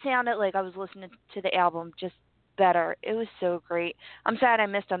 Like, it sounded like I was listening to the album just better. It was so great. I'm sad I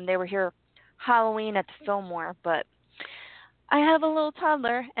missed them. They were here Halloween at the Fillmore, but I have a little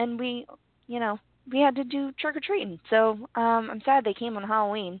toddler, and we had to do trick-or-treating. So I'm sad they came on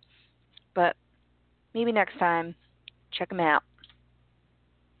Halloween, but maybe next time, check them out.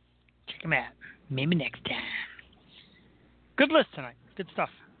 Check them out. Maybe next time. Good list tonight. Good stuff.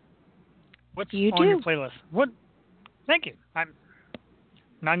 What's on your playlist? What Thank you. We're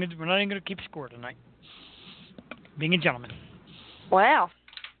not even going to keep score tonight. Being a gentleman. Wow.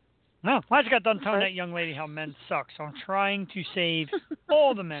 No, I just got done telling that young lady how men suck, so I'm trying to save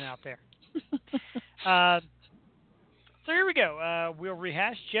all the men out there. So here we go. We'll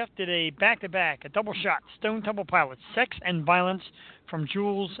rehash. Jeff did a back-to-back, a double shot, Stone Temple Pilots, Sex and Violence, from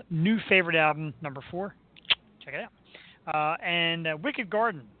Jules' new favorite album, number 4. Check it out. And Wicked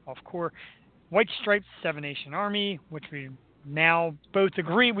Garden, of course, White Stripes, Seven Nation Army, which we now both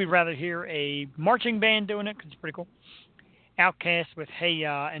agree we'd rather hear a marching band doing it, because it's pretty cool. Outcast with Hey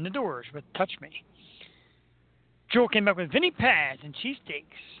Ya, and The Doors with Touch Me. Joel came back with Vinnie Paz and Cheesesteaks.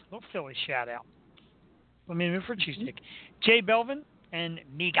 Little Philly shout out. Let me move for cheesesteak. Jay Belvin and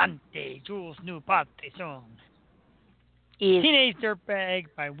Migante, Jules' new party song. Teenage Dirtbag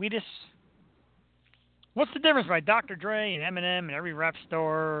by Wheatus. What's the difference by Dr. Dre and Eminem and every rap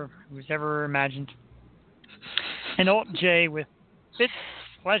star who's ever imagined? And Alt J with Fitz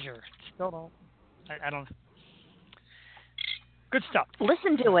Pleasure. Still don't. I don't. Good stuff.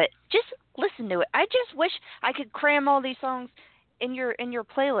 Listen to it. Just listen to it. I just wish I could cram all these songs in your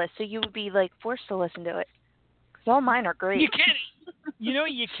playlist so you would be like forced to listen to it. Because all mine are great. You can.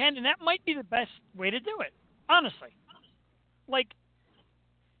 You can, and that might be the best way to do it. Honestly. Like,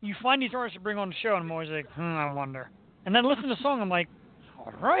 you find these artists to bring on the show, and I'm always like, I wonder. And then listen to the song, I'm like,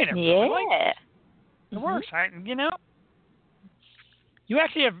 all right, I really like it. It works. You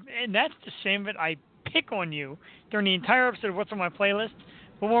actually have, and that's the shame of it. I pick on you during the entire episode of What's on My Playlist,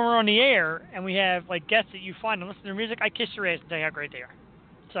 but when we're on the air and we have like guests that you find and listen to their music, I kiss your ass and tell you how great they are.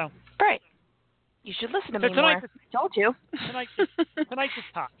 So right, you should listen to me more. I told you. Tonight's is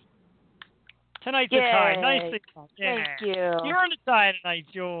top. Tonight's a tie. Nicely done. Yeah. Thank you. You're on the tie tonight,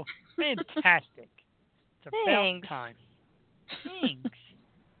 Joel. Fantastic. It's about time. Thanks.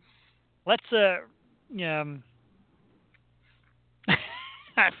 Let's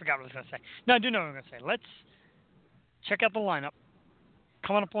I forgot what I was going to say. No, I do know what I'm going to say. Let's check out the lineup.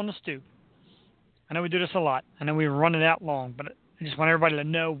 Coming up on the Stoop. I know we do this a lot. I know we run it out long, but I just want everybody to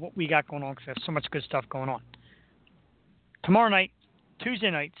know what we got going on because there's so much good stuff going on. Tomorrow night, Tuesday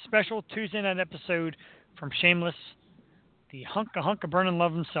night, special Tuesday night episode from Shameless, the hunk of burning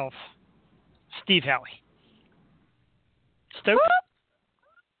love himself, Steve Howie. Stoop?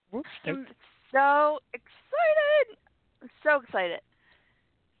 Stoop. I'm so excited. I'm so excited.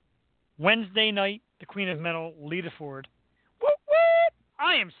 Wednesday night, the Queen of Metal, Lita Ford. Whoop, whoop!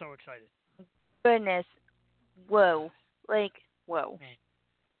 I am so excited. Goodness. Whoa. Like, whoa. Man.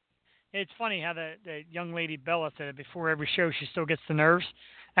 It's funny how the young lady Bella said it before every show she still gets the nerves.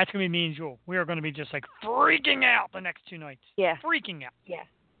 That's going to be me and Jewel. We are going to be just like freaking out the next 2 nights. Yeah. Freaking out. Yeah.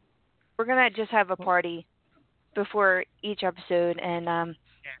 We're going to just have a party before each episode and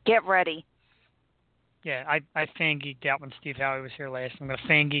get ready. Yeah, I fan geeked out when Steve Howie was here last. I'm going to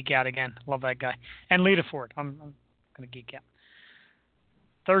fan geek out again. Love that guy. And Lita Ford. I'm going to geek out.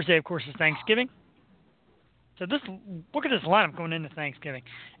 Thursday, of course, is Thanksgiving. So look at this lineup going into Thanksgiving.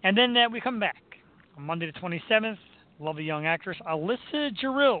 And then we come back on Monday the 27th. Lovely young actress Alyssa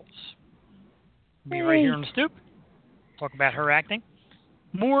Girills will be right here on the Stoop. Talk about her acting.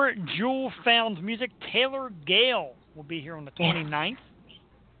 More Jewel Found music. Taylor Gale will be here on the 29th.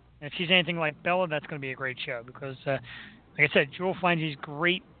 And if she's anything like Bella, that's going to be a great show because, like I said, Jewel finds these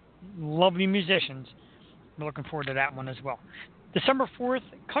great, lovely musicians. We're looking forward to that one as well. December 4th,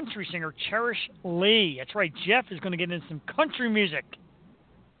 country singer Cherish Lee. That's right, Jeff is going to get into some country music.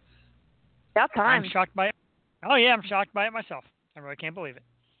 About time. I'm shocked by it. Oh, yeah, I'm shocked by it myself. I really can't believe it.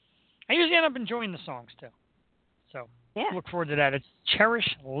 I usually end up enjoying the songs, too. So, look forward to that. It's Cherish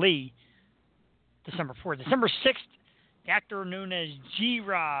Lee, December 4th. December 6th, the actor known as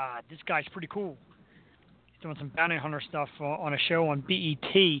G-Rod. This guy's pretty cool. He's doing some bounty hunter stuff on a show on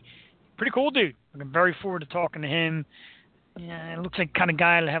BET. Pretty cool dude. Looking very forward to talking to him. Yeah, it looks like the kind of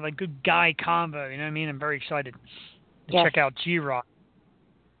guy to have a good guy convo. You know what I mean? I'm very excited to check out G-Rod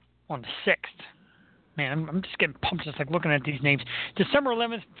on the 6th. Man, I'm just getting pumped just like looking at these names. December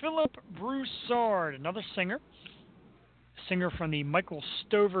 11th, Philip Broussard, another singer. A singer from the Michael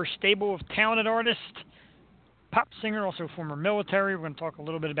Stover stable of talented artists. Pop singer, also former military. We're going to talk a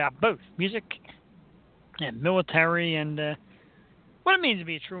little bit about both music and military and what it means to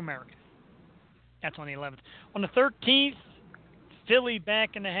be a true American. That's on the 11th. On the 13th, Philly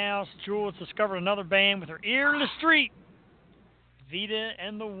back in the house. Jewel has discovered another band with her ear to the street. Vita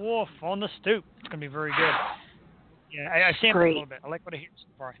and the Wolf on the Stoop. It's going to be very good. Yeah, I sampled a little bit. I like what I hear so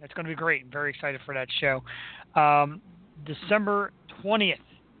far. It's going to be great. I'm very excited for that show. December 20th.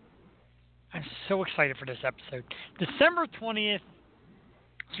 I'm so excited for this episode. December 20th,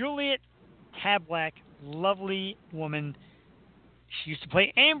 Juliet Tablak lovely woman. She used to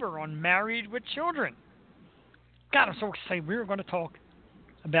play Amber on Married with Children. God, I'm so excited. We're going to talk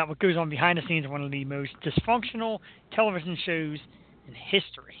about what goes on behind the scenes of one of the most dysfunctional television shows in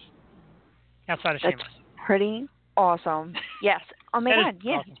history, outside of That's Shameless. pretty awesome. Yes. Oh my That is God.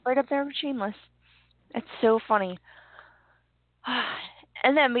 Yeah, awesome. it's right up there with Shameless. It's so funny.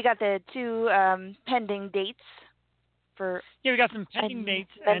 And then we got the two pending dates for Yeah, we got some pending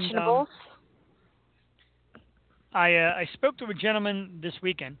dates, and Unmentionables. I spoke to a gentleman this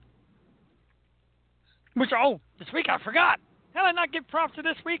weekend. This week I forgot. How did I not give props to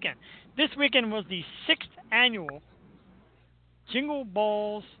this weekend? This weekend was the 6th annual Jingle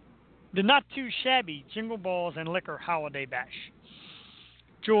Balls, the not too shabby Jingle Balls and Liquor Holiday Bash.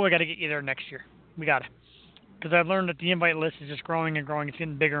 Jewel, I got to get you there next year. We got to. Because I've learned that the invite list is just growing and growing. It's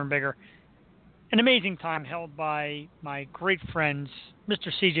getting bigger and bigger. An amazing time held by my great friends, Mr.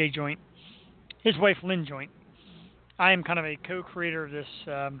 CJ Joint, his wife Lynn Joint. I am kind of a co-creator of this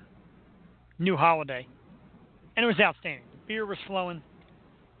new holiday. And it was outstanding. The beer was flowing.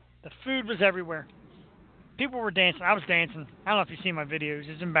 The food was everywhere. People were dancing. I was dancing. I don't know if you've seen my videos.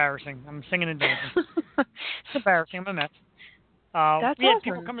 It's embarrassing. I'm singing and dancing. It's embarrassing. I'm a mess. That's we had awesome.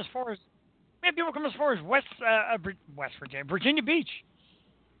 people come as far as West Virginia, Virginia Beach.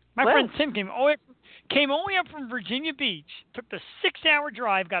 My friend Tim came all the way up from Virginia Beach, took the 6-hour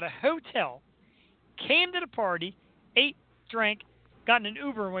drive, got a hotel, came to the party, ate, drank, got in an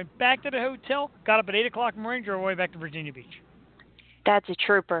Uber, went back to the hotel, got up at 8 o'clock in the morning, drove all the way back to Virginia Beach. That's a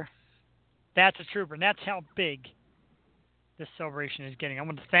trooper. That's a trooper, and that's how big this celebration is getting. I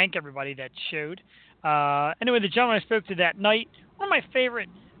want to thank everybody that showed. Anyway, the gentleman I spoke to that night, one of my favorite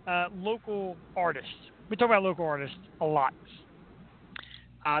local artists. We talk about local artists a lot.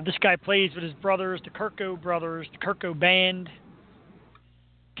 This guy plays with his brothers, the Kirko brothers, the Kirko band,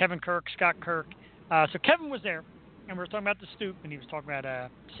 Kevin Kirk, Scott Kirk. So Kevin was there, and we were talking about the Stoop, and he was talking about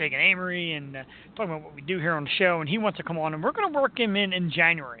Sagan Amory and talking about what we do here on the show, and he wants to come on, and we're going to work him in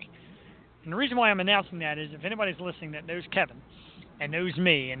January. And the reason why I'm announcing that is if anybody's listening that knows Kevin and knows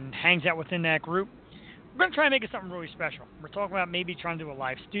me and hangs out within that group, we're going to try and make it something really special. We're talking about maybe trying to do a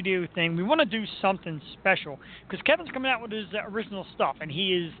live studio thing. We want to do something special because Kevin's coming out with his original stuff, and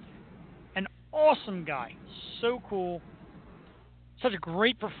he is an awesome guy. So cool. Such a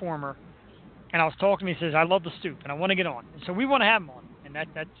great performer. And I was talking to him, he says, I love the Stoop, and I want to get on. And so we want to have him on. And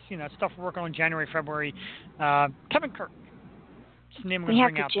that's stuff we're working on January, February. Kevin Kirk. That's the name we're going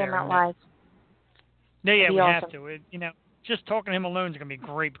to bring out there. We have to jam out live. Yeah, we awesome. have to. Just talking to him alone is going to be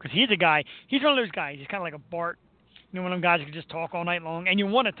great because he's a guy. He's one of those guys. He's kind of like a Bart. One of them guys who can just talk all night long, and you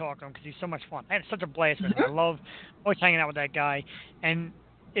want to talk to him because he's so much fun. I had such a blast with him. I love always hanging out with that guy. And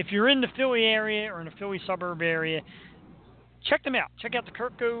if you're in the Philly area or in the Philly suburb area, check them out. Check out the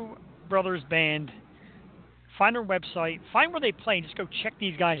Kirko Brothers Band. Find their website. Find where they play. And just go check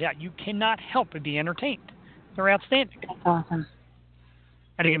these guys out. You cannot help but be entertained. They're outstanding. That's awesome.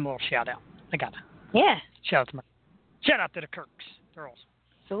 I had to give them a little shout out. I got to. Yeah. Shout out to the Kirks. They're awesome.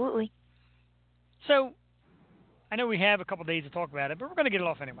 Absolutely. So, I know we have a couple days to talk about it, but we're going to get it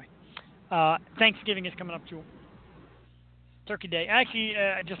off anyway. Thanksgiving is coming up, Jewel. Turkey Day. Actually,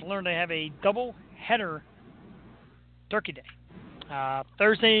 I just learned I have a double-header Turkey Day.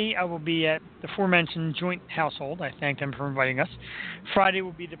 Thursday, I will be at the aforementioned joint household. I thank them for inviting us. Friday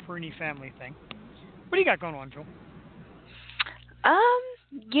will be the Perini family thing. What do you got going on, Jewel?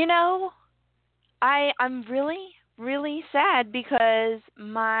 I'm really sad because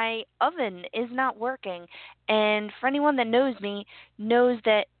my oven is not working. And for anyone that knows me, knows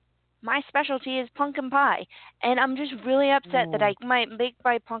that my specialty is pumpkin pie. And I'm just really upset that I might make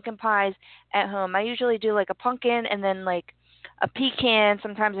my pumpkin pies at home. I usually do like a pumpkin and then like a pecan.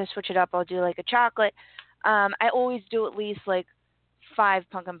 Sometimes I switch it up. I'll do like a chocolate. I always do at least like 5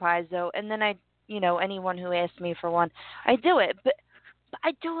 pumpkin pies though. And then anyone who asks me for one, I do it. But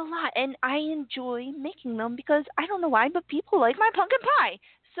I do a lot, and I enjoy making them because I don't know why, but people like my pumpkin pie.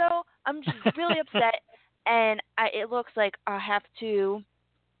 So I'm just really upset, and it looks like I have to,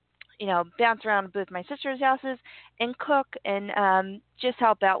 bounce around both my sister's houses and cook and just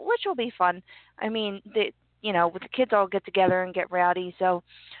help out, which will be fun. I mean, with the kids all get together and get rowdy. So,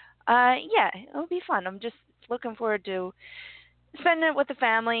 it'll be fun. I'm just looking forward to spending it with the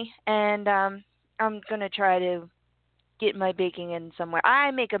family, and I'm going to try to get my baking in somewhere.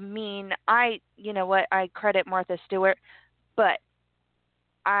 I make I credit Martha Stewart, but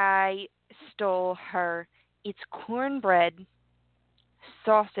I stole her. It's cornbread,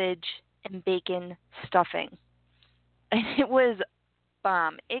 sausage, and bacon stuffing. And it was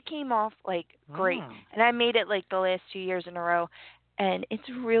bomb. It came off like great. And I made it like the last 2 years in a row, and it's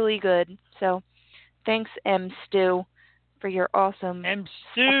really good. So Thanks, M. Stu, for your awesome. And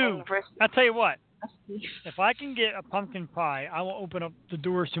Stu, I'll tell you what. If I can get a pumpkin pie, I will open up the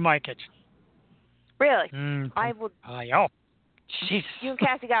doors to my kitchen. Really? I will. Oh, jeez. You and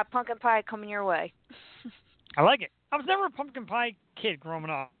Cassie got pumpkin pie coming your way. I like it. I was never a pumpkin pie kid growing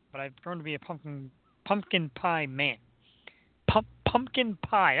up, but I've grown to be a pumpkin pie man. Pumpkin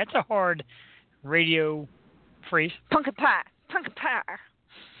pie. That's a hard radio phrase. Pumpkin pie. Pumpkin pie.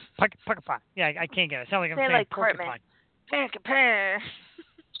 Pumpkin pie. Yeah, I can't get it. I sound like I'm saying like pumpkin pie. Pumpkin pie.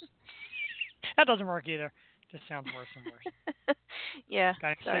 That doesn't work either. Just sounds worse and worse. Yeah.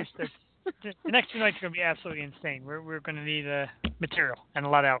 Sorry. The next 2 nights are going to be absolutely insane. We're going to need material and a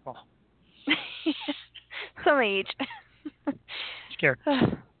lot of alcohol. Some each. Scared.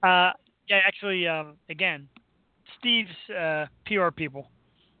 Yeah, actually, again, Steve's PR people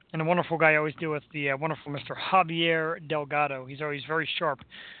and a wonderful guy I always deal with, the wonderful Mr. Javier Delgado. He's always very sharp.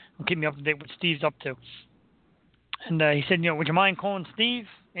 He'll keep me up to date with what Steve's up to. And he said, would you mind calling Steve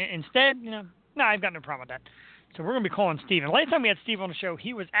instead? No, I've got no problem with that. So we're going to be calling Steve. And last time we had Steve on the show,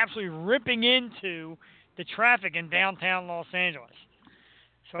 he was absolutely ripping into the traffic in downtown Los Angeles.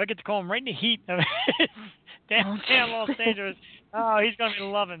 So I get to call him right in the heat of downtown Los Angeles. Oh, he's going to be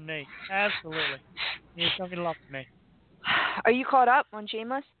loving me. Absolutely. He's going to be loving me. Are you caught up on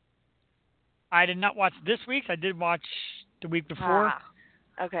Shameless? I did not watch this week's. I did watch the week before.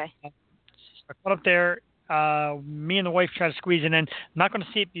 Okay. I caught up there. Me and the wife try to squeeze it in. I'm not going to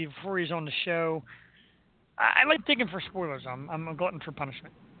see it before he's on the show. I like digging for spoilers. I'm a glutton for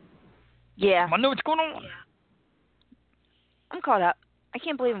punishment. Yeah. I know what's going on. I'm caught up. I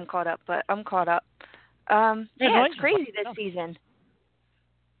can't believe I'm caught up, but I'm caught up. It's crazy this season.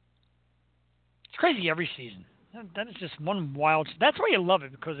 It's crazy every season. That is just one wild. That's why you love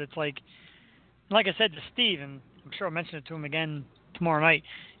it, because it's like I said to Steve, and I'm sure I'll mention it to him again tomorrow night.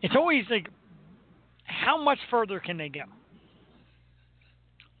 It's always like, how much further can they go?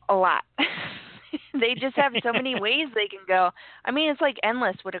 A lot. They just have so many ways they can go. I mean, it's like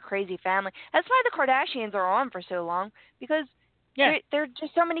endless with a crazy family. That's why the Kardashians are on for so long, because there are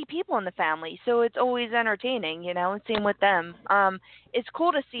just so many people in the family. So it's always entertaining, and same with them. It's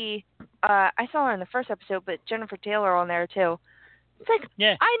cool to see. I saw her in the first episode, but Jennifer Taylor on there too. It's like,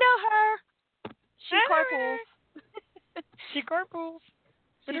 I know her. She carpools. She carpools.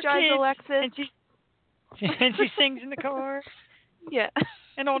 She drives a Lexus. And she sings in the car. Yeah.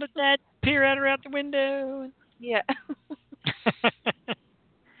 And all the dads peer at her out the window. Yeah.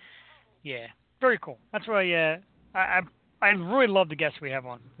 Yeah. Very cool. That's why I really love the guests we have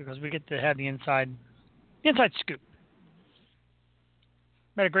on, because we get to have the inside scoop.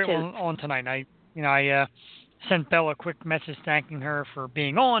 We had a great one on tonight. I sent Bella a quick message thanking her for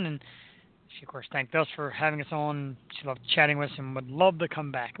being on, and she, of course, thanked us for having us on. She loved chatting with us and would love to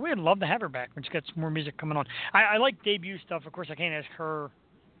come back. We would love to have her back when she gets more music coming on. I like debut stuff. Of course, I can't ask her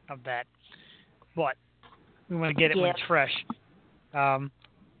of that, but we want to get it when it's fresh.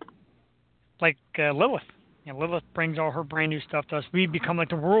 Like Lilith. Lilith brings all her brand new stuff to us. We become like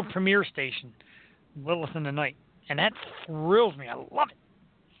the world premiere station, Lilith in the Night, and that thrills me. I love it.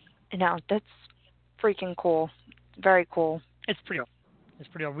 No, that's freaking cool. Very cool. It's pretty cool.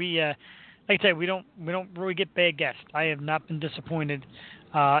 We like I said, we don't really get bad guests. I have not been disappointed.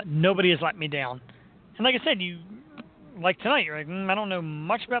 Nobody has let me down. And like I said, you like tonight, you're like, I don't know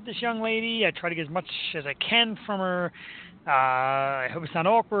much about this young lady. I try to get as much as I can from her. I hope it's not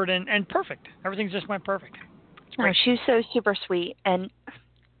awkward and perfect. Everything's just went perfect. Oh, she's so super sweet, and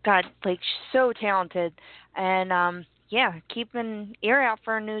God, like, she's so talented. And keep an ear out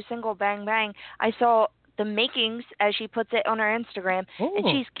for a new single, Bang Bang. I saw the makings, as she puts it, on her Instagram, and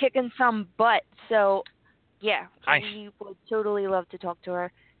she's kicking some butt. So, nice. We would totally love to talk to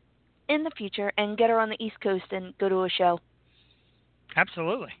her in the future and get her on the East Coast and go to a show.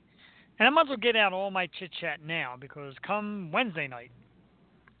 Absolutely. And I might as well get out all my chit-chat now, because come Wednesday night,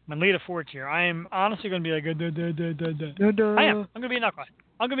 when Lita Ford's here, I am honestly going to be like, I am. I'm going to be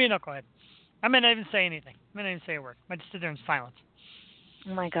a knucklehead. I may not even say anything. I may not even say a word. I might just sit there in silence.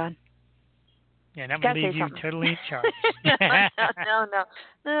 Oh, my God. Yeah, that would leave you totally in charge.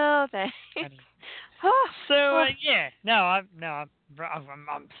 No, thanks. So I'm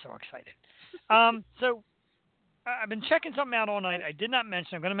so excited. So I've been checking something out all night. I did not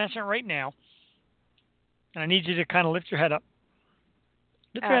mention. I'm going to mention it right now, and I need you to kind of lift your head up.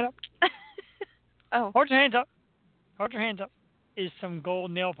 Lift your head up. Oh. Hold your hands up. Hold your hands up. Is some gold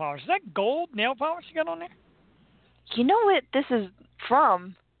nail polish. Is that gold nail polish you got on there? You know what this is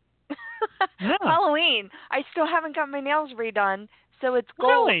from? No. Halloween. I still haven't got my nails redone, so it's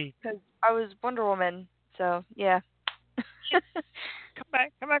gold. Really? Because I was Wonder Woman, so yeah.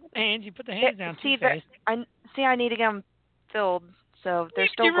 Come back with the hands. You put the hands down too fast. I need to get them filled, so they're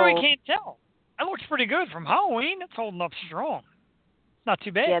still You really gold. can't tell. That looks pretty good from Halloween. It's holding up strong. Not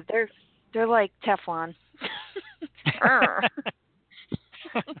too bad. Yeah, they're like Teflon.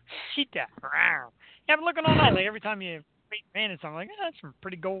 Cheat that. Yeah, but looking all night, like every time you paint something, like, that's some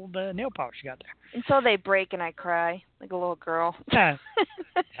pretty gold nail polish you got there. Until they break and I cry like a little girl. Yeah.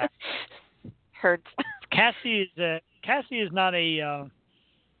 Hurts. Cassie is not a.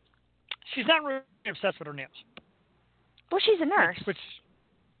 She's not really obsessed with her nails. Well, she's a nurse. Which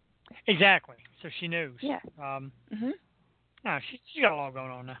exactly. So she knows. Yeah. No, she got it all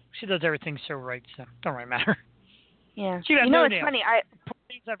going on now. She does everything so right, so don't really matter. Yeah. She got you know, no it's nails. funny.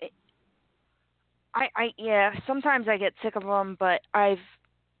 Yeah. Sometimes I get sick of them, but I've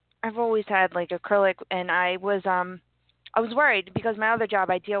always had like acrylic, and I was worried because my other job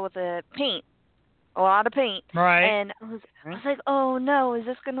I deal with a lot of paint, right? And I was like, oh no, is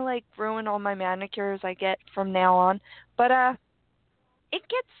this gonna like ruin all my manicures I get from now on? But it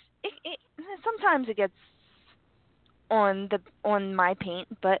sometimes it gets on my paint,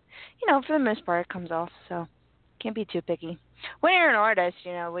 but you know, for the most part it comes off, so can't be too picky. When you're an artist,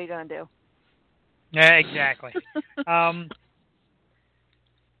 you know, what are you gonna do? Yeah, exactly.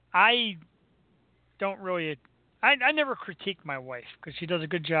 I don't really. I never critique my wife because she does a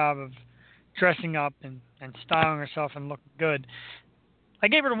good job of dressing up and styling herself and looking good. I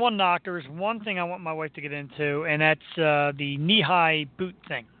gave her the one knock. There's one thing I want my wife to get into, and that's the knee-high boot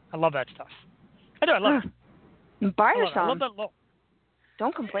thing. I love that stuff. I do. I love it. Buy her some. I love that look.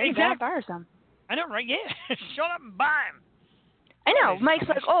 Don't complain. Exactly. Buy her some. I know, right? Yeah. Shut up and buy them. I know. Mike's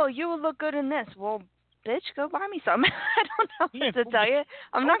like, oh, you would look good in this. Well, bitch, go buy me some. I don't know what to tell you.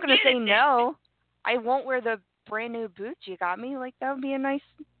 I'm not going to say no. I won't wear the brand new boots you got me. Like, that would be a nice...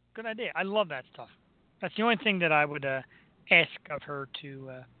 Good idea. I love that stuff. That's the only thing that I would ask of her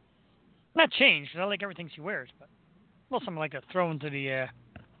to not change, because I like everything she wears, but a little something like to throw into the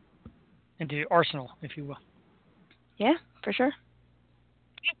arsenal, if you will. Yeah, for sure.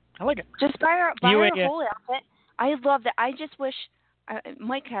 I like it. Just buy her a whole outfit. I love that. I just wish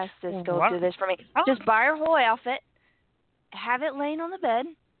Mike has to still do this for me. Just buy her whole outfit, have it laying on the bed,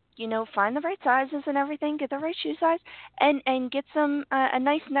 you know, find the right sizes and everything, get the right shoe size, and get some a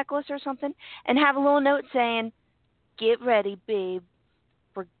nice necklace or something, and have a little note saying, "Get ready, babe.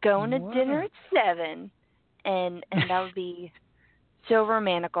 We're going to dinner at 7." And that would be so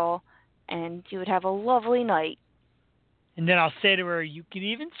romantical, and you would have a lovely night. And then I'll say to her, you can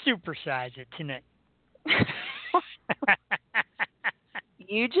even supersize it tonight.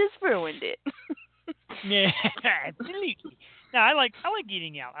 You just ruined it. Yeah, absolutely. No, I like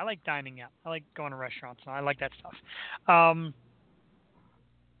eating out. I like dining out. I like going to restaurants. I like that stuff.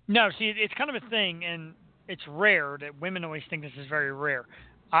 No, see, it's kind of a thing, and it's rare that women always think this is very rare.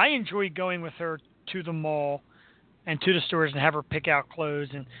 I enjoy going with her to the mall and to the stores and have her pick out clothes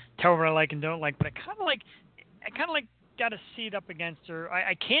and tell her what I like and don't like. But I kind of like got to see it up against her.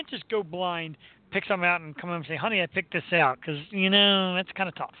 I can't just go blind, pick something out, and come home and say, honey, I picked this out, because, you know, that's kind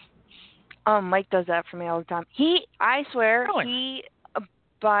of tough. Mike does that for me all the time. I swear, he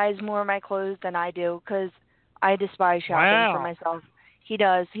buys more of my clothes than I do, because I despise shopping for myself. He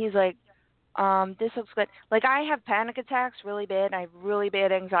does. He's like, this looks good. Like, I have panic attacks really bad, and I have really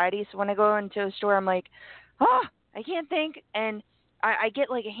bad anxiety, so when I go into a store, I'm like, I can't think, and I get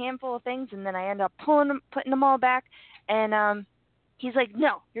like a handful of things, and then I end up putting them all back, and he's like,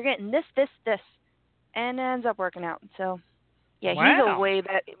 no, you're getting this, and it ends up working out. So, yeah, he's a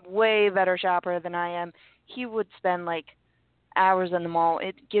way better shopper than I am. He would spend like hours in the mall.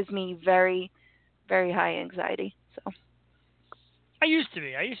 It gives me very, very high anxiety. So, I used to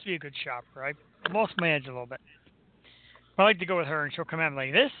be a good shopper. I lost my edge a little bit. I like to go with her, and she'll come out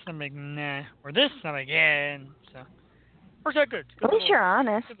like this. I'm like, nah, or this. I'm like, yeah. And so, works out good. At least you're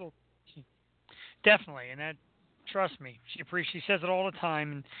honest. Definitely, and that. Trust me, she says it all the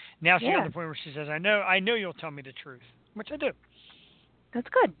time, and now she's at the point where she says, "I know you'll tell me the truth," which I do. That's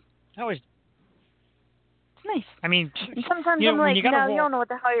good. Always. It's nice. I mean, and sometimes I'm like, no, you don't know what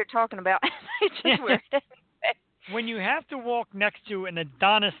the hell you're talking about. It's just weird. When you have to walk next to an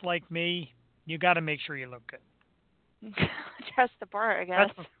Adonis like me, you got to make sure you look good. Dress the part, I guess.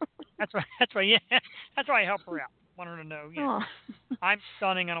 That's why. Yeah, that's why I help her out. Want her to know, I'm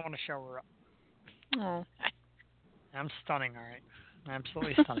stunning. I don't want to show her up. Oh. I'm stunning, all right.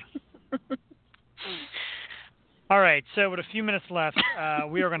 Absolutely stunning. All right, so with a few minutes left,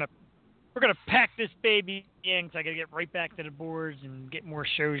 we're gonna pack this baby in, because I gotta get right back to the boards and get more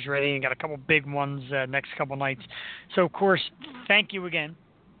shows ready, and got a couple big ones next couple nights. So, of course, thank you again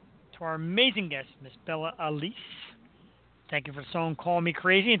to our amazing guest, Miss Bella Elysee. Thank you for the song "Call Me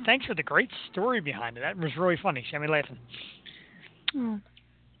Crazy," and thanks for the great story behind it. That was really funny. She had me laughing. It's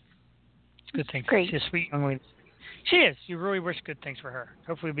a good thing. Great. She's a sweet young lady. She is. You really wish good things for her.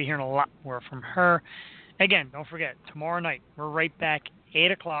 Hopefully we'll be hearing a lot more from her. Again, don't forget, tomorrow night, we're right back,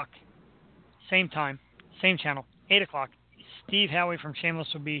 8 o'clock, same time, same channel, 8 o'clock. Steve Howie from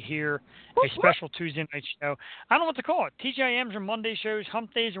Shameless will be here, a special Tuesday night show. I don't know what to call it. TGIMs or Monday shows,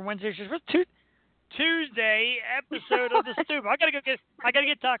 hump days or Wednesday shows. What's Tuesday episode of the Stoop? I gotta get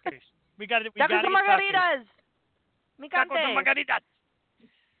tacos. We gotta get Tacos and margaritas. Tacos and margaritas.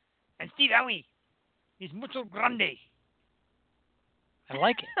 And Steve Howie, he's mucho grande. I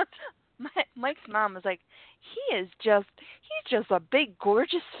like it. Mike's mom was like, he's just a big,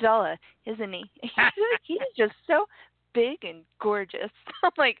 gorgeous fella, isn't he? He's just so big and gorgeous.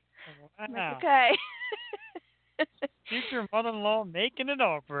 I'm like, wow. Okay. Future mother-in-law making it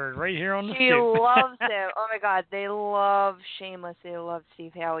awkward right here on the She Stoop. loves him. Oh my God, they love Shameless. They love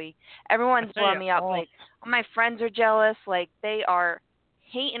Steve Howie. Everyone's blowing me up. Like, all my friends are jealous. Like, they are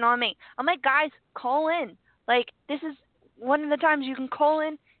hating on me. I'm like, guys, call in. Like, this is one of the times you can call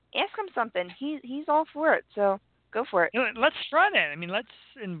in, ask him something. He's all for it. So go for it. You know, let's try that. I mean, let's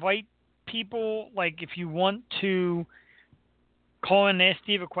invite people. Like, if you want to call in and ask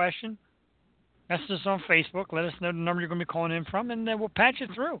Steve a question, message us on Facebook. Let us know the number you're going to be calling in from, and then we'll patch it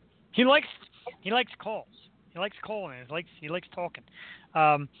through. He likes calls. He likes calling. He likes talking.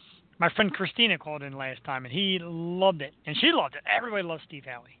 My friend Christina called in last time, and he loved it, and she loved it. Everybody loves Steve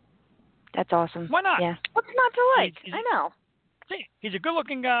Howie. That's awesome. Why not? Yeah. What's not to like? I know. He's a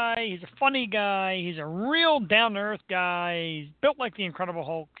good-looking guy. He's a funny guy. He's a real down-to-earth guy. He's built like the Incredible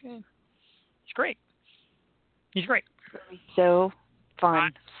Hulk. He's great. He's great. So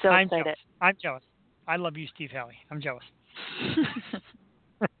fun. I'm excited. Jealous. I'm jealous. I love you, Steve Howie. I'm jealous.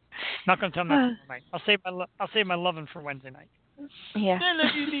 Not going to tell him that tonight. I'll save my loving for Wednesday night. Yeah. I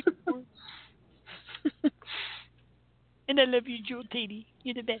love you, Steve. And I love you, Jewel Tatey.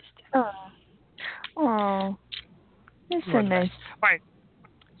 You're the best. Oh. That's so nice. All right.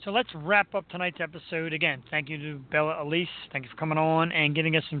 So let's wrap up tonight's episode. Again, thank you to Bella Elysee. Thank you for coming on and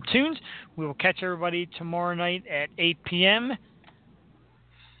getting us some tunes. We will catch everybody tomorrow night at 8 p.m.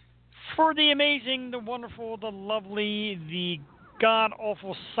 for the amazing, the wonderful, the lovely, the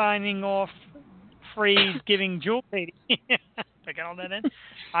god-awful signing off phrase giving Jewel Tatey. I got all that in.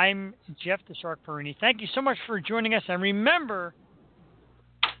 I'm Jeff the Shark Perini. Thank you so much for joining us. And remember,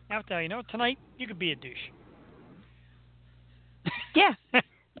 now tell you know, tonight you could be a douche. Yeah.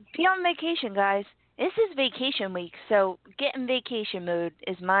 Be on vacation, guys. This is vacation week, so get in vacation mode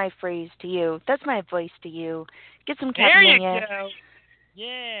is my phrase to you. That's my advice to you. Get some cat There you mania. go.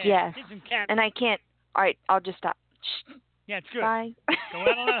 Yeah. Yes. Get some cat. And I can't. All right, I'll just stop. Yeah, it's good. Bye. Go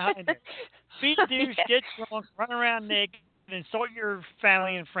out on that high note. Be a douche, get drunk, run around naked, and insult your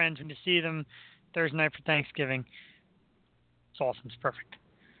family and friends when you see them Thursday night for Thanksgiving. It's awesome. It's perfect.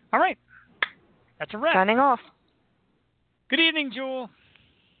 All right. That's a wrap. Signing off. Good evening, Jewel.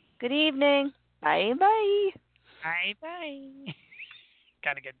 Good evening. Bye-bye. Bye-bye.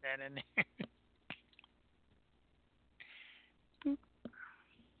 Got to get that in there.